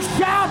 Can you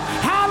shout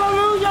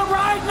hallelujah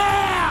right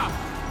now?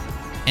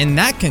 And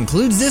that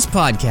concludes this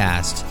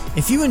podcast.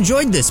 If you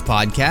enjoyed this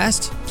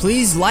podcast,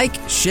 please like,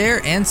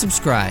 share, and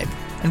subscribe.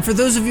 And for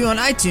those of you on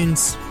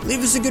iTunes,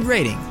 leave us a good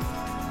rating.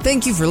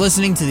 Thank you for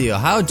listening to the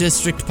Ohio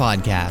District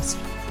Podcast.